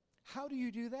 How do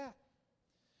you do that?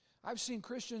 I've seen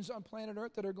Christians on planet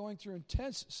Earth that are going through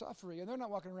intense suffering, and they're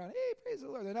not walking around, hey, praise the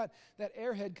Lord. They're not that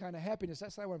airhead kind of happiness.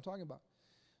 That's not what I'm talking about.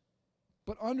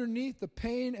 But underneath the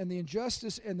pain and the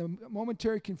injustice and the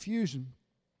momentary confusion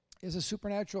is a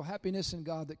supernatural happiness in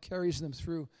God that carries them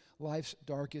through life's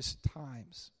darkest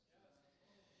times.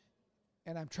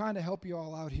 And I'm trying to help you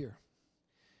all out here.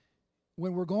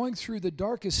 When we're going through the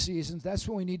darkest seasons, that's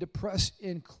when we need to press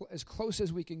in as close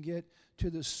as we can get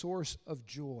to the source of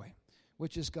joy,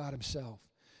 which is God himself.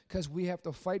 Because we have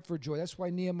to fight for joy. That's why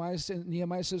Nehemiah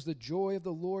says, the joy of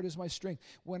the Lord is my strength.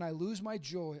 When I lose my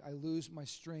joy, I lose my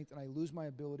strength, and I lose my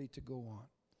ability to go on.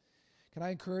 Can I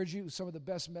encourage you, some of the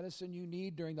best medicine you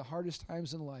need during the hardest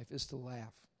times in life is to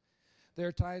laugh. There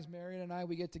are times, Marion and I,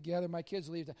 we get together, my kids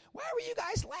leave. Why were you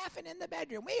guys laughing in the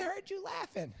bedroom? We heard you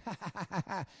laughing.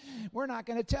 We're not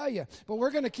going to tell you, but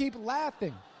we're going to keep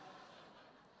laughing.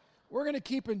 We're going to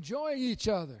keep enjoying each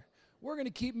other. We're going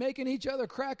to keep making each other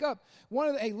crack up.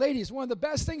 Ladies, one of the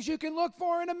best things you can look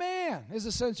for in a man is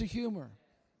a sense of humor.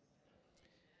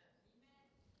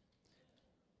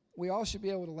 We all should be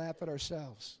able to laugh at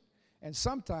ourselves. And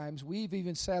sometimes we've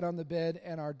even sat on the bed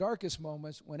in our darkest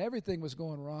moments when everything was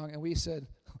going wrong, and we said,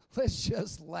 let's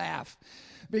just laugh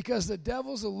because the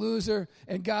devil's a loser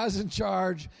and God's in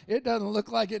charge. It doesn't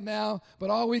look like it now,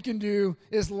 but all we can do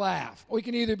is laugh. We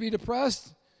can either be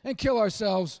depressed and kill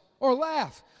ourselves or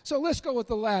laugh. So let's go with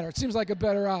the latter. It seems like a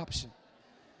better option.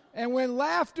 And when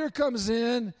laughter comes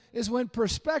in is when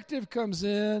perspective comes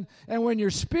in and when your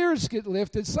spirits get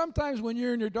lifted. Sometimes when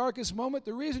you're in your darkest moment,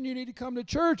 the reason you need to come to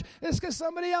church is because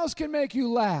somebody else can make you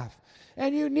laugh.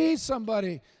 And you need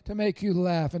somebody to make you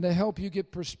laugh and to help you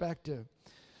get perspective.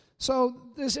 So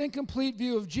this incomplete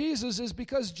view of Jesus is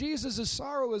because Jesus'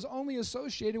 sorrow is only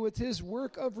associated with his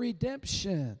work of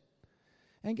redemption.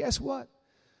 And guess what?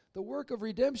 The work of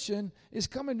redemption is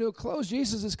coming to a close.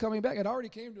 Jesus is coming back. It already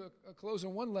came to a close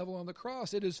on one level on the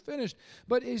cross. It is finished.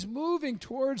 But he's moving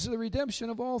towards the redemption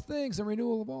of all things, the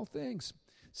renewal of all things.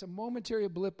 It's a momentary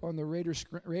blip on the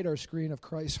radar screen of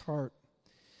Christ's heart.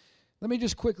 Let me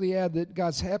just quickly add that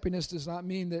God's happiness does not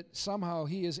mean that somehow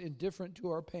he is indifferent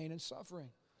to our pain and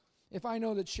suffering. If I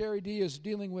know that Sherry D is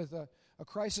dealing with a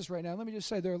crisis right now, let me just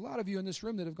say there are a lot of you in this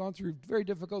room that have gone through very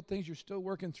difficult things. You're still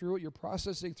working through it. You're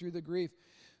processing through the grief.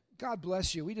 God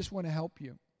bless you. We just want to help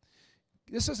you.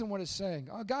 This isn't what it's saying.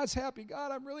 Oh, God's happy.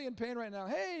 God, I'm really in pain right now.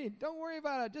 Hey, don't worry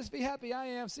about it. Just be happy. I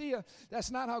am. See ya. That's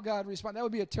not how God responds. That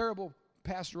would be a terrible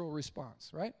pastoral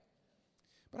response, right?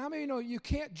 But how many of you know you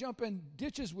can't jump in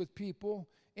ditches with people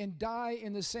and die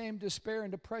in the same despair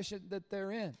and depression that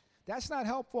they're in? That's not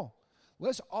helpful.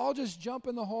 Let's all just jump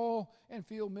in the hole and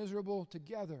feel miserable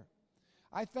together.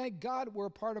 I thank God we're a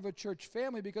part of a church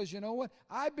family because you know what?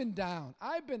 I've been down.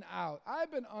 I've been out. I've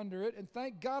been under it. And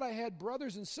thank God I had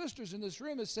brothers and sisters in this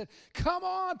room that said, come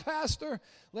on, Pastor.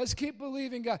 Let's keep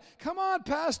believing God. Come on,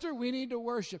 Pastor. We need to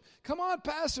worship. Come on,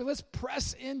 Pastor. Let's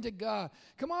press into God.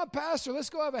 Come on, Pastor. Let's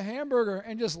go have a hamburger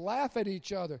and just laugh at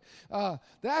each other.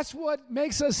 That's what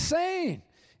makes us sane.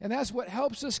 And that's what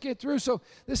helps us get through. So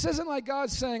this isn't like God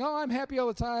saying, oh, I'm happy all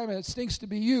the time and it stinks to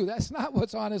be you. That's not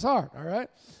what's on his heart, all right?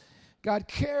 God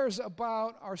cares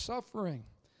about our suffering.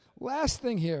 Last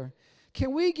thing here,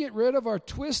 can we get rid of our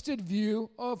twisted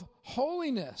view of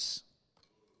holiness?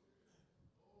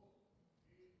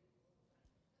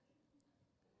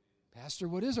 Pastor,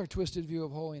 what is our twisted view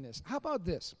of holiness? How about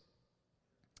this?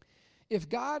 If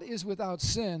God is without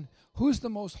sin, who's the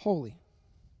most holy?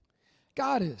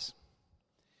 God is.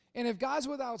 And if God's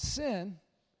without sin,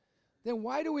 then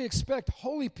why do we expect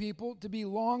holy people to be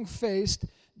long-faced,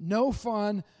 no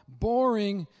fun,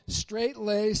 boring,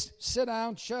 straight-laced, sit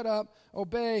down, shut up,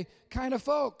 obey kind of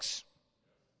folks?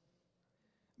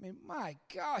 I mean, my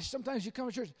gosh, sometimes you come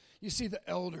to church, you see the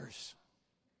elders.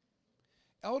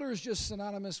 Elder is just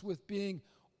synonymous with being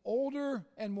older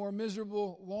and more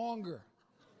miserable longer.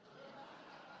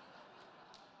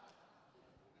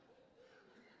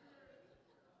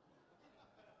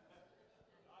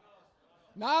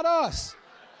 Not us.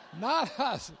 Not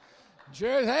us.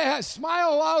 Jerry, hey,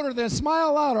 smile louder then.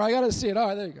 Smile louder. I got to see it. All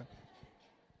right, there you go.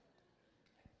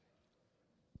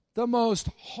 The most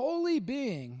holy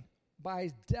being,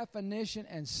 by definition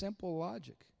and simple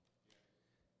logic,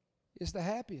 is the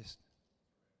happiest.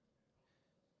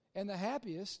 And the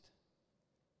happiest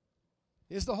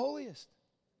is the holiest.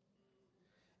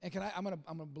 And I'm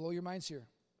gonna blow your minds here.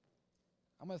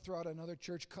 I'm gonna throw out another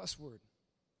church cuss word.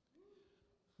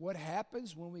 What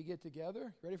happens when we get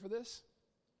together? Ready for this?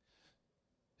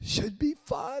 Should be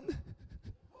fun.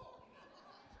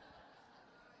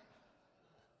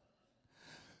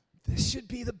 This should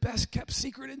be the best kept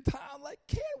secret in town. Like,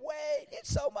 can't wait. It's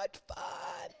so much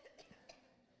fun.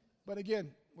 But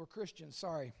again, we're Christians.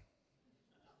 Sorry.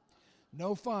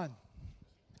 No fun.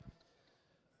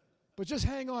 But just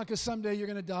hang on, because someday you're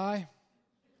going to die.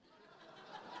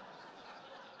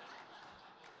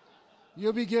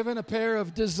 You'll be given a pair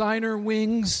of designer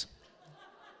wings.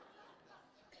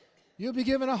 You'll be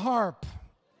given a harp.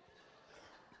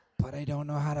 But I don't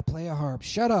know how to play a harp.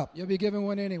 Shut up. You'll be given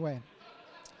one anyway.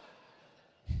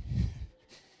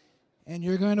 And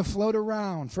you're going to float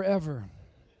around forever,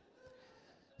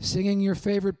 singing your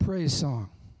favorite praise song.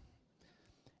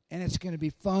 And it's going to be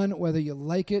fun whether you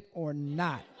like it or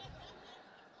not.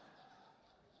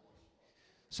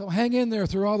 So hang in there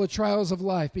through all the trials of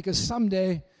life, because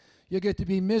someday you'll get to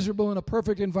be miserable in a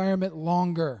perfect environment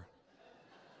longer.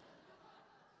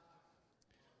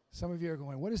 Some of you are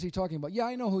going, what is he talking about? Yeah,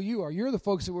 I know who you are. You're the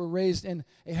folks that were raised in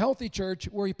a healthy church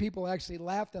where people actually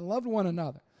laughed and loved one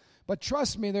another. But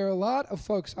trust me, there are a lot of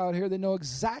folks out here that know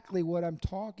exactly what I'm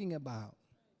talking about.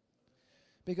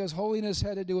 Because holiness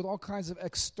had to do with all kinds of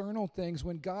external things,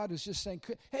 when God was just saying,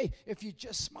 hey, if you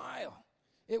just smile,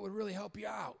 it would really help you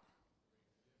out.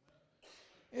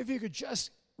 If you could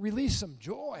just release some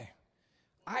joy,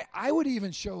 I would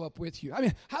even show up with you. I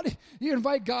mean, how do you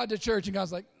invite God to church and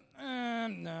God's like,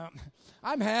 no,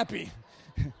 I'm happy.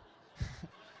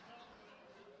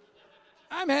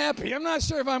 I'm happy. I'm not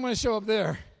sure if I'm going to show up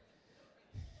there.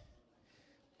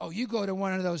 Oh, you go to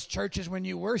one of those churches when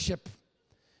you worship,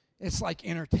 it's like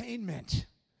entertainment.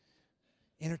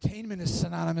 Entertainment is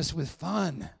synonymous with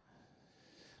fun.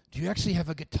 Do you actually have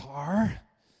a guitar?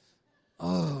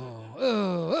 Oh.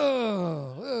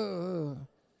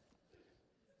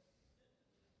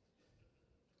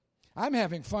 I'm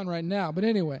having fun right now, but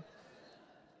anyway.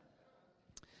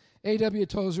 A.W.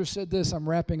 Tozer said this, I'm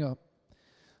wrapping up.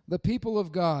 The people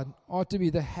of God ought to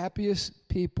be the happiest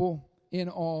people in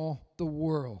all the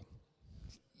world.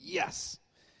 Yes.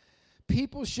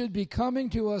 People should be coming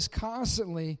to us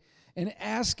constantly and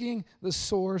asking the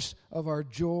source of our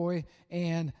joy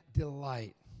and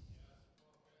delight.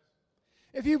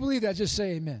 If you believe that, just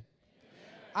say amen.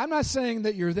 I'm not saying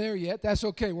that you're there yet. That's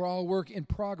okay. We're all a work in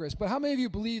progress. But how many of you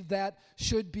believe that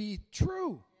should be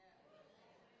true?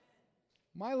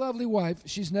 My lovely wife,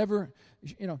 she's never,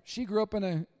 she grew up in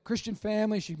a Christian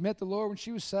family. She met the Lord when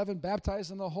she was 7,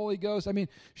 baptized in the Holy Ghost. I mean,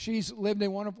 she's lived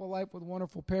a wonderful life with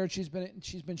wonderful parents. She's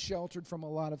been sheltered from a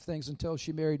lot of things until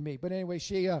she married me. But anyway,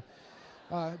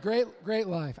 great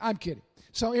life. I'm kidding.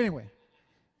 So anyway,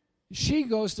 she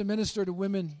goes to minister to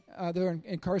women that are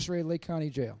incarcerated at Lake County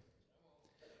Jail.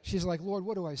 She's like, Lord,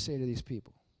 what do I say to these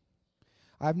people?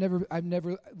 I've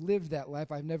never lived that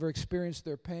life. I've never experienced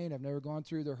their pain. I've never gone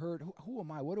through their hurt. Who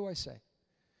am I? What do I say?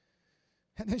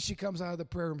 And then she comes out of the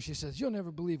prayer room. She says, you'll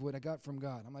never believe what I got from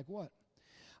God. I'm like, what?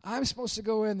 I'm supposed to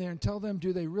go in there and tell them,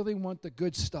 do they really want the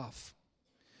good stuff?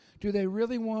 Do they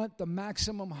really want the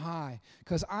maximum high?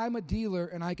 Because I'm a dealer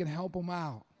and I can help them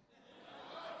out.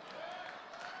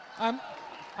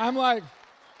 I'm like,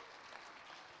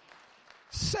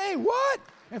 say what?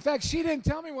 In fact, she didn't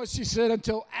tell me what she said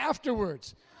until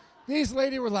afterwards. These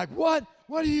ladies were like, what?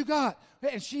 What do you got?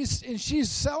 And she's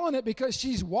selling it because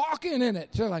she's walking in it.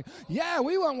 They're like, yeah,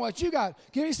 we want what you got.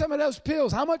 Give me some of those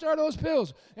pills. How much are those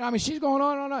pills? And I mean, she's going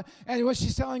on and on. And what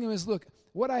she's telling him is, look,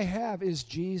 what I have is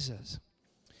Jesus.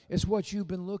 It's what you've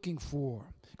been looking for.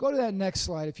 Go to that next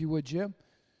slide, if you would, Jim.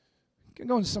 You can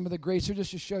go into some of the greats here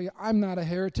just to show you I'm not a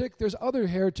heretic. There's other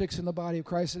heretics in the body of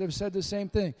Christ that have said the same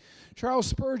thing. Charles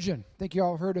Spurgeon, I think you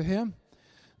all heard of him.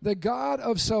 The God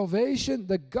of salvation,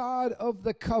 the God of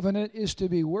the covenant, is to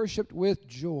be worshiped with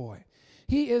joy.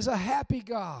 He is a happy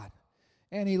God,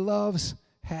 and he loves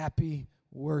happy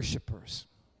worshipers.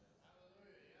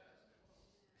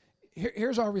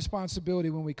 Here's our responsibility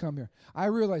when we come here. I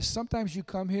realize sometimes you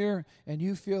come here and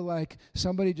you feel like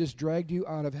somebody just dragged you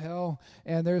out of hell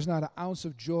and there's not an ounce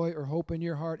of joy or hope in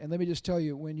your heart. And let me just tell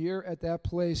you, when you're at that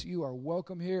place, you are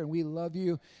welcome here, and we love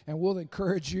you, and we'll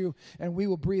encourage you, and we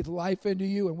will breathe life into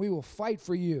you, and we will fight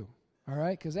for you, all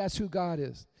right? Because that's who God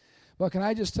is. But can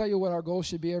I just tell you what our goal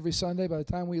should be every Sunday by the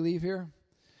time we leave here?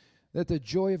 That the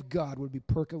joy of God would be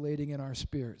percolating in our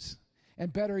spirits.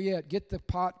 And better yet, get the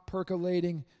pot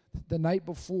percolating the night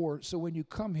before, so when you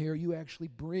come here, you actually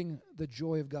bring the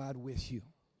joy of God with you.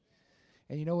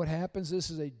 And you know what happens? This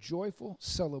is a joyful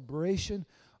celebration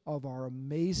of our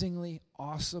amazingly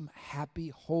awesome, happy,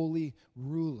 holy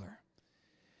ruler.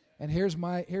 And here's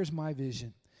my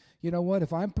vision. You know what?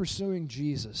 If I'm pursuing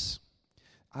Jesus,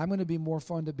 I'm going to be more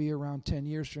fun to be around 10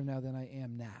 years from now than I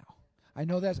am now. I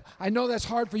know that's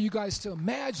hard for you guys to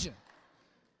imagine.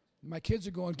 My kids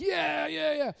are going,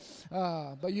 yeah.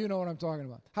 But you know what I'm talking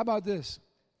about. How about this?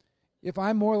 If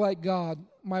I'm more like God,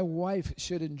 my wife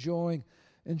should enjoy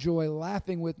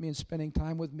laughing with me and spending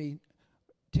time with me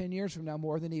 10 years from now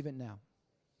more than even now.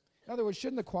 In other words,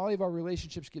 shouldn't the quality of our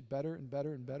relationships get better and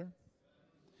better and better?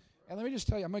 And let me just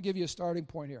tell you, I'm going to give you a starting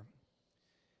point here.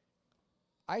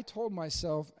 I told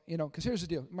myself, because here's the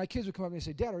deal. My kids would come up to me and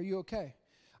say, Dad, are you okay?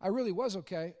 I really was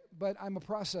okay, but I'm a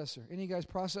processor. Any of you guys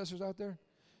processors out there?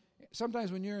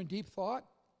 Sometimes when you're in deep thought,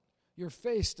 your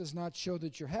face does not show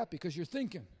that you're happy because you're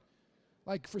thinking.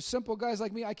 Like for simple guys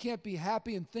like me, I can't be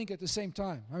happy and think at the same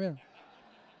time. I mean,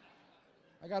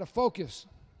 I got to focus.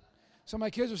 So my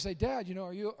kids would say, Dad,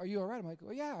 are you all right? I'm like,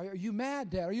 well, yeah. Are you mad,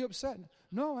 Dad? Are you upset?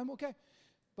 No, I'm okay.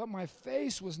 But my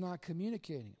face was not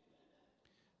communicating.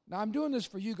 Now, I'm doing this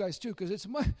for you guys, too, because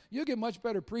you get much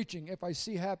better preaching if I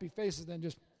see happy faces than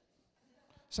just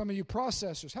some of you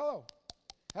processors.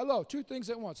 Hello, two things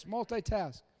at once,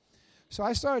 multitask. So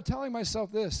I started telling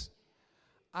myself this.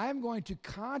 I'm going to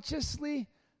consciously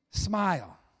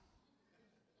smile.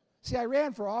 See, I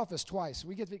ran for office twice.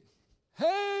 We get the,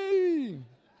 hey!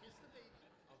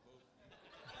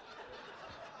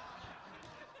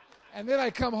 And then I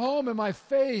come home and my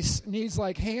face needs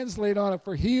like hands laid on it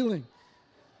for healing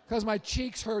because my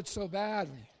cheeks hurt so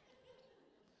badly.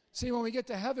 See, when we get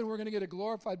to heaven, we're going to get a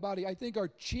glorified body. I think our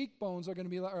cheekbones are going to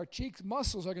be like, our cheek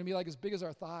muscles are going to be like as big as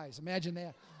our thighs. Imagine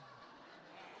that.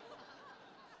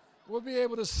 We'll be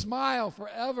able to smile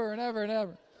forever and ever and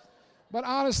ever. But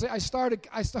honestly, I started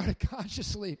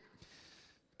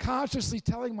consciously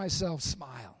telling myself,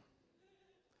 smile.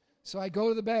 So I go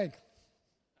to the bank.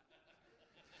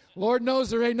 Lord knows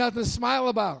there ain't nothing to smile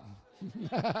about.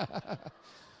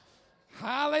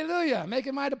 Hallelujah.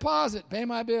 Making my deposit, pay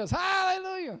my bills.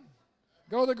 Hallelujah.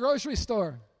 Go to the grocery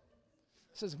store.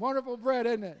 This is wonderful bread,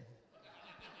 isn't it?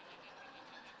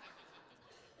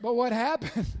 But what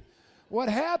happened? What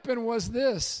happened was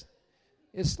this.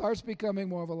 It starts becoming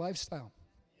more of a lifestyle.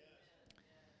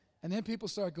 And then people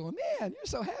start going, man, you're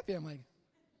so happy. I'm like,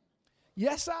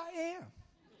 yes, I am.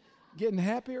 Getting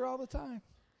happier all the time.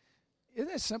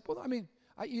 Isn't it simple? I mean,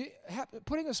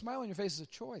 putting a smile on your face is a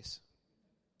choice.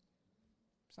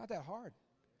 It's not that hard.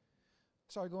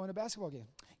 Started going to a basketball game.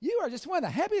 You are just one of the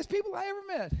happiest people I ever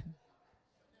met.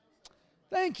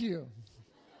 Thank you.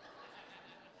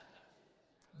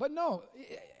 But no,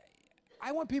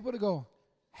 I want people to go,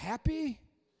 happy,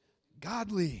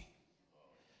 godly.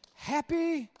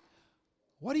 Happy,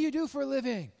 what do you do for a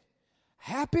living?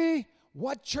 Happy,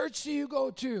 what church do you go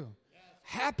to?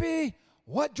 Happy,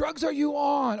 what drugs are you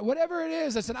on? Whatever it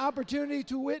is, it's an opportunity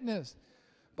to witness.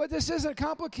 But this isn't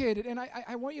complicated, and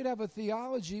I want you to have a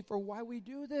theology for why we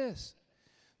do this.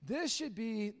 This should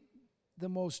be the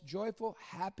most joyful,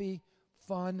 happy,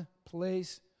 fun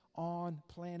place on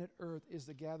planet Earth is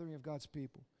the gathering of God's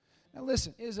people. Now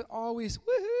listen, is it always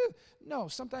woohoo? No,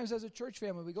 sometimes as a church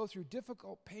family we go through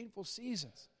difficult, painful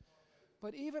seasons.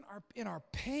 But even in our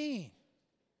pain,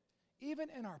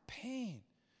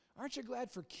 aren't you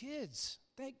glad for kids?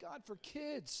 Thank God for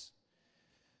kids.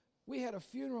 We had a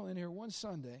funeral in here one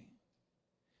Sunday.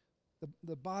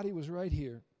 The body was right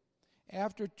here.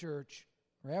 After church,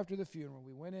 or after the funeral,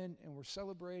 we went in and we're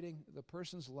celebrating the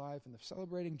person's life and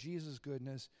celebrating Jesus'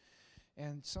 goodness.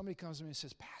 And somebody comes to me and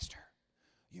says, Pastor,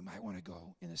 you might want to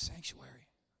go in the sanctuary.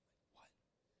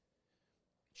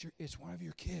 What? It's one of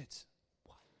your kids.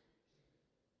 What?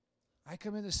 I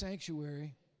come in the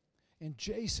sanctuary, and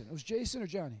Jason, it was Jason or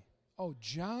Johnny? Oh,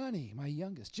 Johnny, my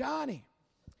youngest. Johnny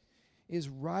is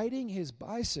riding his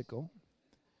bicycle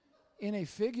in a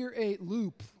figure 8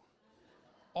 loop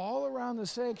all around the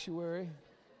sanctuary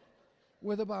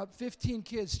with about 15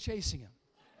 kids chasing him.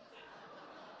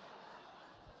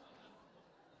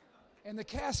 And the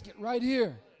casket right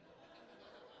here.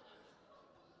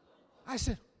 I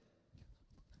said,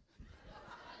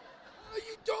 what are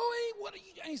you doing? What are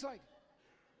you doing? And he's like,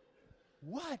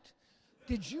 what?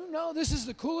 Did you know this is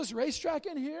the coolest racetrack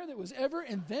in here that was ever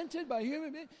invented by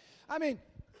human beings? I mean,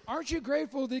 aren't you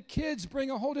grateful that kids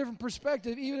bring a whole different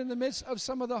perspective even in the midst of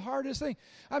some of the hardest things?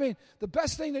 I mean, the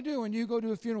best thing to do when you go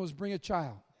to a funeral is bring a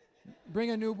child. Bring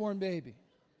a newborn baby.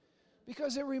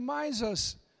 Because it reminds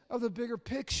us of the bigger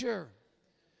picture.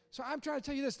 So I'm trying to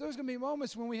tell you this. There's going to be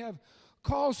moments when we have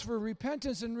calls for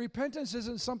repentance, and repentance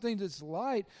isn't something that's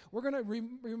light. We're going to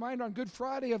remind on Good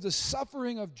Friday of the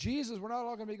suffering of Jesus. We're not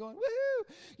all going to be going,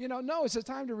 woohoo! No, it's a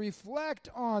time to reflect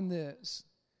on this.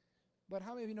 But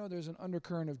how many of you know there's an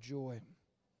undercurrent of joy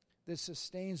that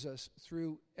sustains us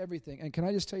through everything? And can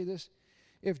I just tell you this?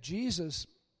 If Jesus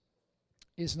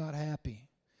is not happy,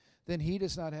 then he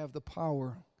does not have the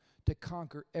power to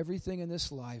conquer everything in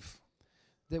this life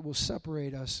that will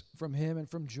separate us from him and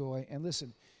from joy. And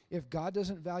listen, if God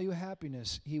doesn't value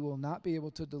happiness, he will not be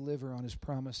able to deliver on his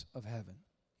promise of heaven.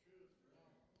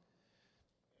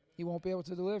 He won't be able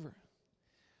to deliver.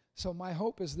 So my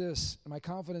hope is this, and my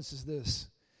confidence is this.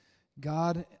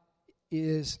 God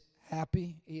is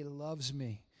happy. He loves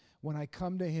me. When I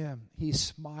come to him, he's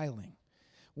smiling.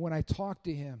 When I talk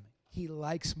to him, he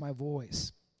likes my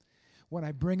voice. When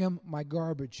I bring him my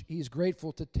garbage, he's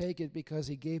grateful to take it because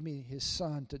he gave me his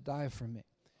son to die for me.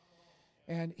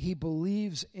 And he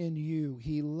believes in you.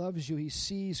 He loves you. He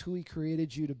sees who he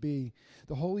created you to be.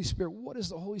 The Holy Spirit, what does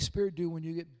the Holy Spirit do when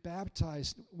you get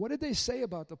baptized? What did they say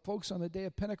about the folks on the day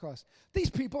of Pentecost? These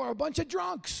people are a bunch of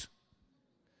drunks.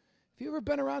 Have you ever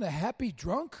been around a happy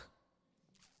drunk?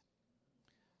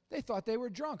 They thought they were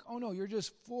drunk. Oh, no, you're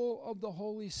just full of the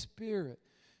Holy Spirit.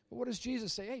 But what does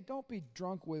Jesus say? Hey, don't be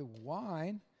drunk with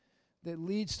wine that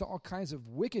leads to all kinds of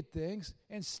wicked things.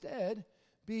 Instead,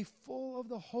 be full of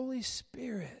the Holy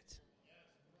Spirit.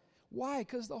 Why?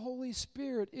 Because the Holy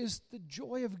Spirit is the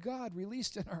joy of God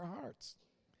released in our hearts.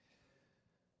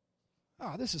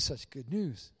 Oh, this is such good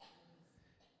news.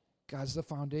 God's the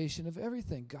foundation of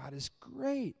everything. God is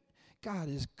great. God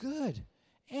is good.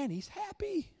 And he's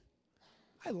happy.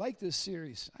 I like this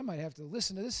series. I might have to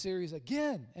listen to this series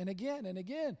again and again and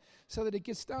again so that it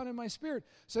gets down in my spirit.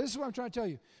 So this is what I'm trying to tell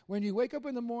you. When you wake up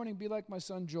in the morning, be like my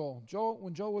son Joel.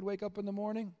 When Joel would wake up in the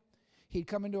morning, he'd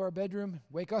come into our bedroom,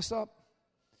 wake us up,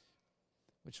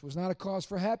 which was not a cause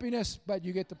for happiness, but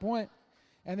you get the point.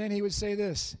 And then he would say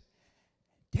this,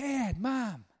 Dad,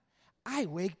 Mom, I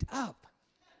waked up.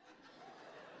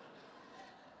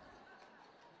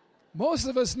 Most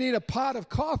of us need a pot of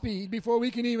coffee before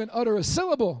we can even utter a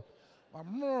syllable.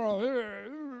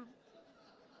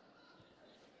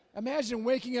 Imagine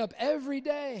waking up every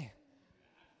day.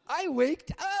 I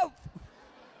waked up.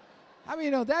 I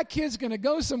mean, that kid's going to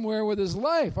go somewhere with his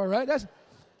life, all right?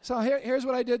 So here's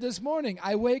what I did this morning.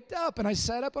 I waked up and I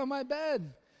sat up on my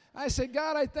bed. I said,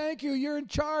 God, I thank you. You're in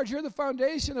charge. You're the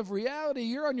foundation of reality.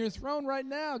 You're on your throne right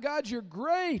now. God, you're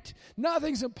great.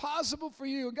 Nothing's impossible for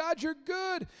you. And God, you're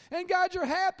good. And God, you're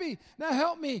happy. Now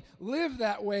help me live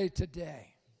that way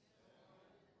today.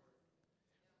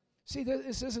 See,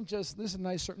 this isn't a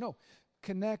nice sermon. No,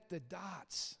 connect the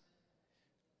dots.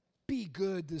 Be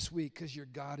good this week because your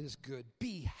God is good.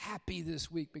 Be happy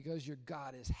this week because your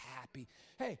God is happy.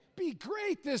 Hey, be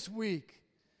great this week.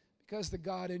 Because the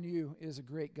God in you is a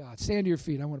great God. Stand to your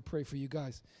feet. I want to pray for you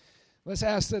guys. Let's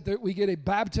ask that we get a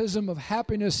baptism of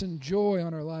happiness and joy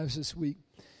on our lives this week.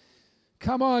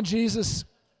 Come on, Jesus.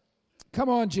 Come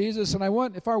on, Jesus.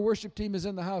 And if our worship team is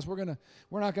in the house, we're not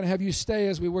going to have you stay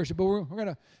as we worship, but we're going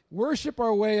to worship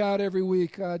our way out every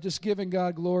week, just giving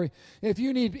God glory. If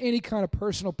you need any kind of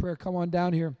personal prayer, come on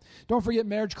down here. Don't forget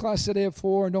marriage class today at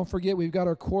 4, and don't forget we've got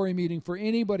our quarry meeting for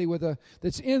anybody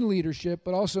that's in leadership,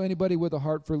 but also anybody with a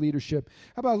heart for leadership.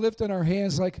 How about lifting our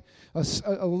hands like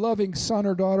a loving son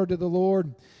or daughter to the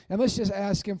Lord, and let's just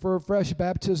ask him for a fresh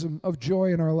baptism of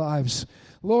joy in our lives.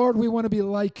 Lord, we want to be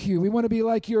like you. We want to be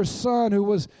like your son who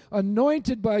was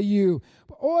anointed by you.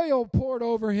 Oil poured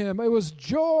over him. It was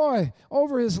joy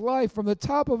over his life from the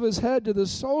top of his head to the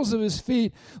soles of his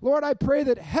feet. Lord, I pray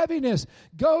that heaviness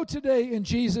go today in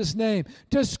Jesus' name.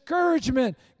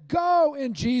 Discouragement go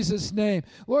in Jesus' name.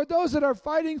 Lord, those that are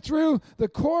fighting through the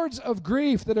cords of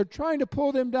grief that are trying to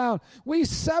pull them down, we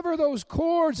sever those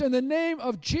cords in the name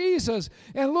of Jesus.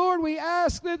 And Lord, we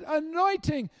ask that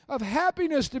anointing of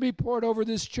happiness to be poured over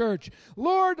this church.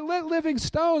 Lord, let Living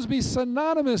Stones be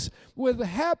synonymous with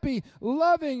happy,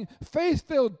 loving,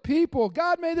 faith-filled people.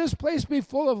 God, may this place be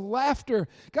full of laughter.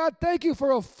 God, thank you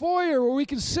for a foyer where we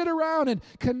can sit around and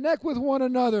connect with one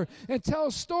another and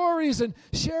tell stories and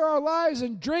share our lives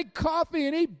and drink coffee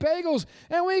and eat bagels,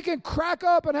 and we can crack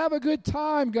up and have a good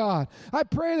time, God. I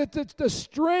pray that the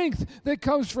strength that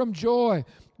comes from joy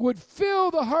would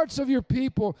fill the hearts of your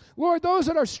people. Lord, those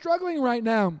that are struggling right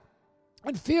now,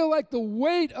 and feel like the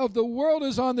weight of the world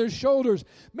is on their shoulders.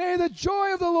 May the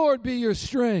joy of the Lord be your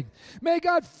strength. May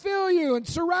God fill you and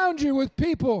surround you with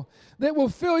people that will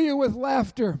fill you with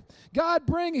laughter. God,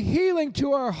 bring healing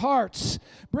to our hearts.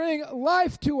 Bring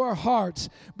life to our hearts.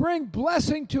 Bring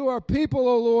blessing to our people,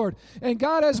 O Lord. And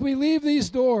God, as we leave these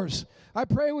doors, I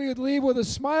pray we would leave with a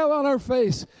smile on our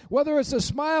face, whether it's a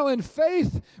smile in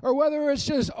faith or whether it's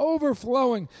just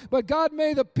overflowing. But God,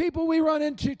 may the people we run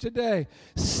into today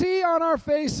see on our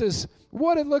faces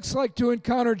what it looks like to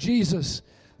encounter Jesus.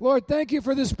 Lord, thank you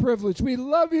for this privilege. We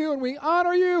love you and we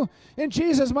honor you in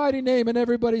Jesus' mighty name. And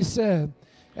everybody said,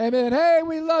 amen. Hey,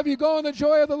 we love you. Go in the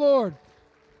joy of the Lord.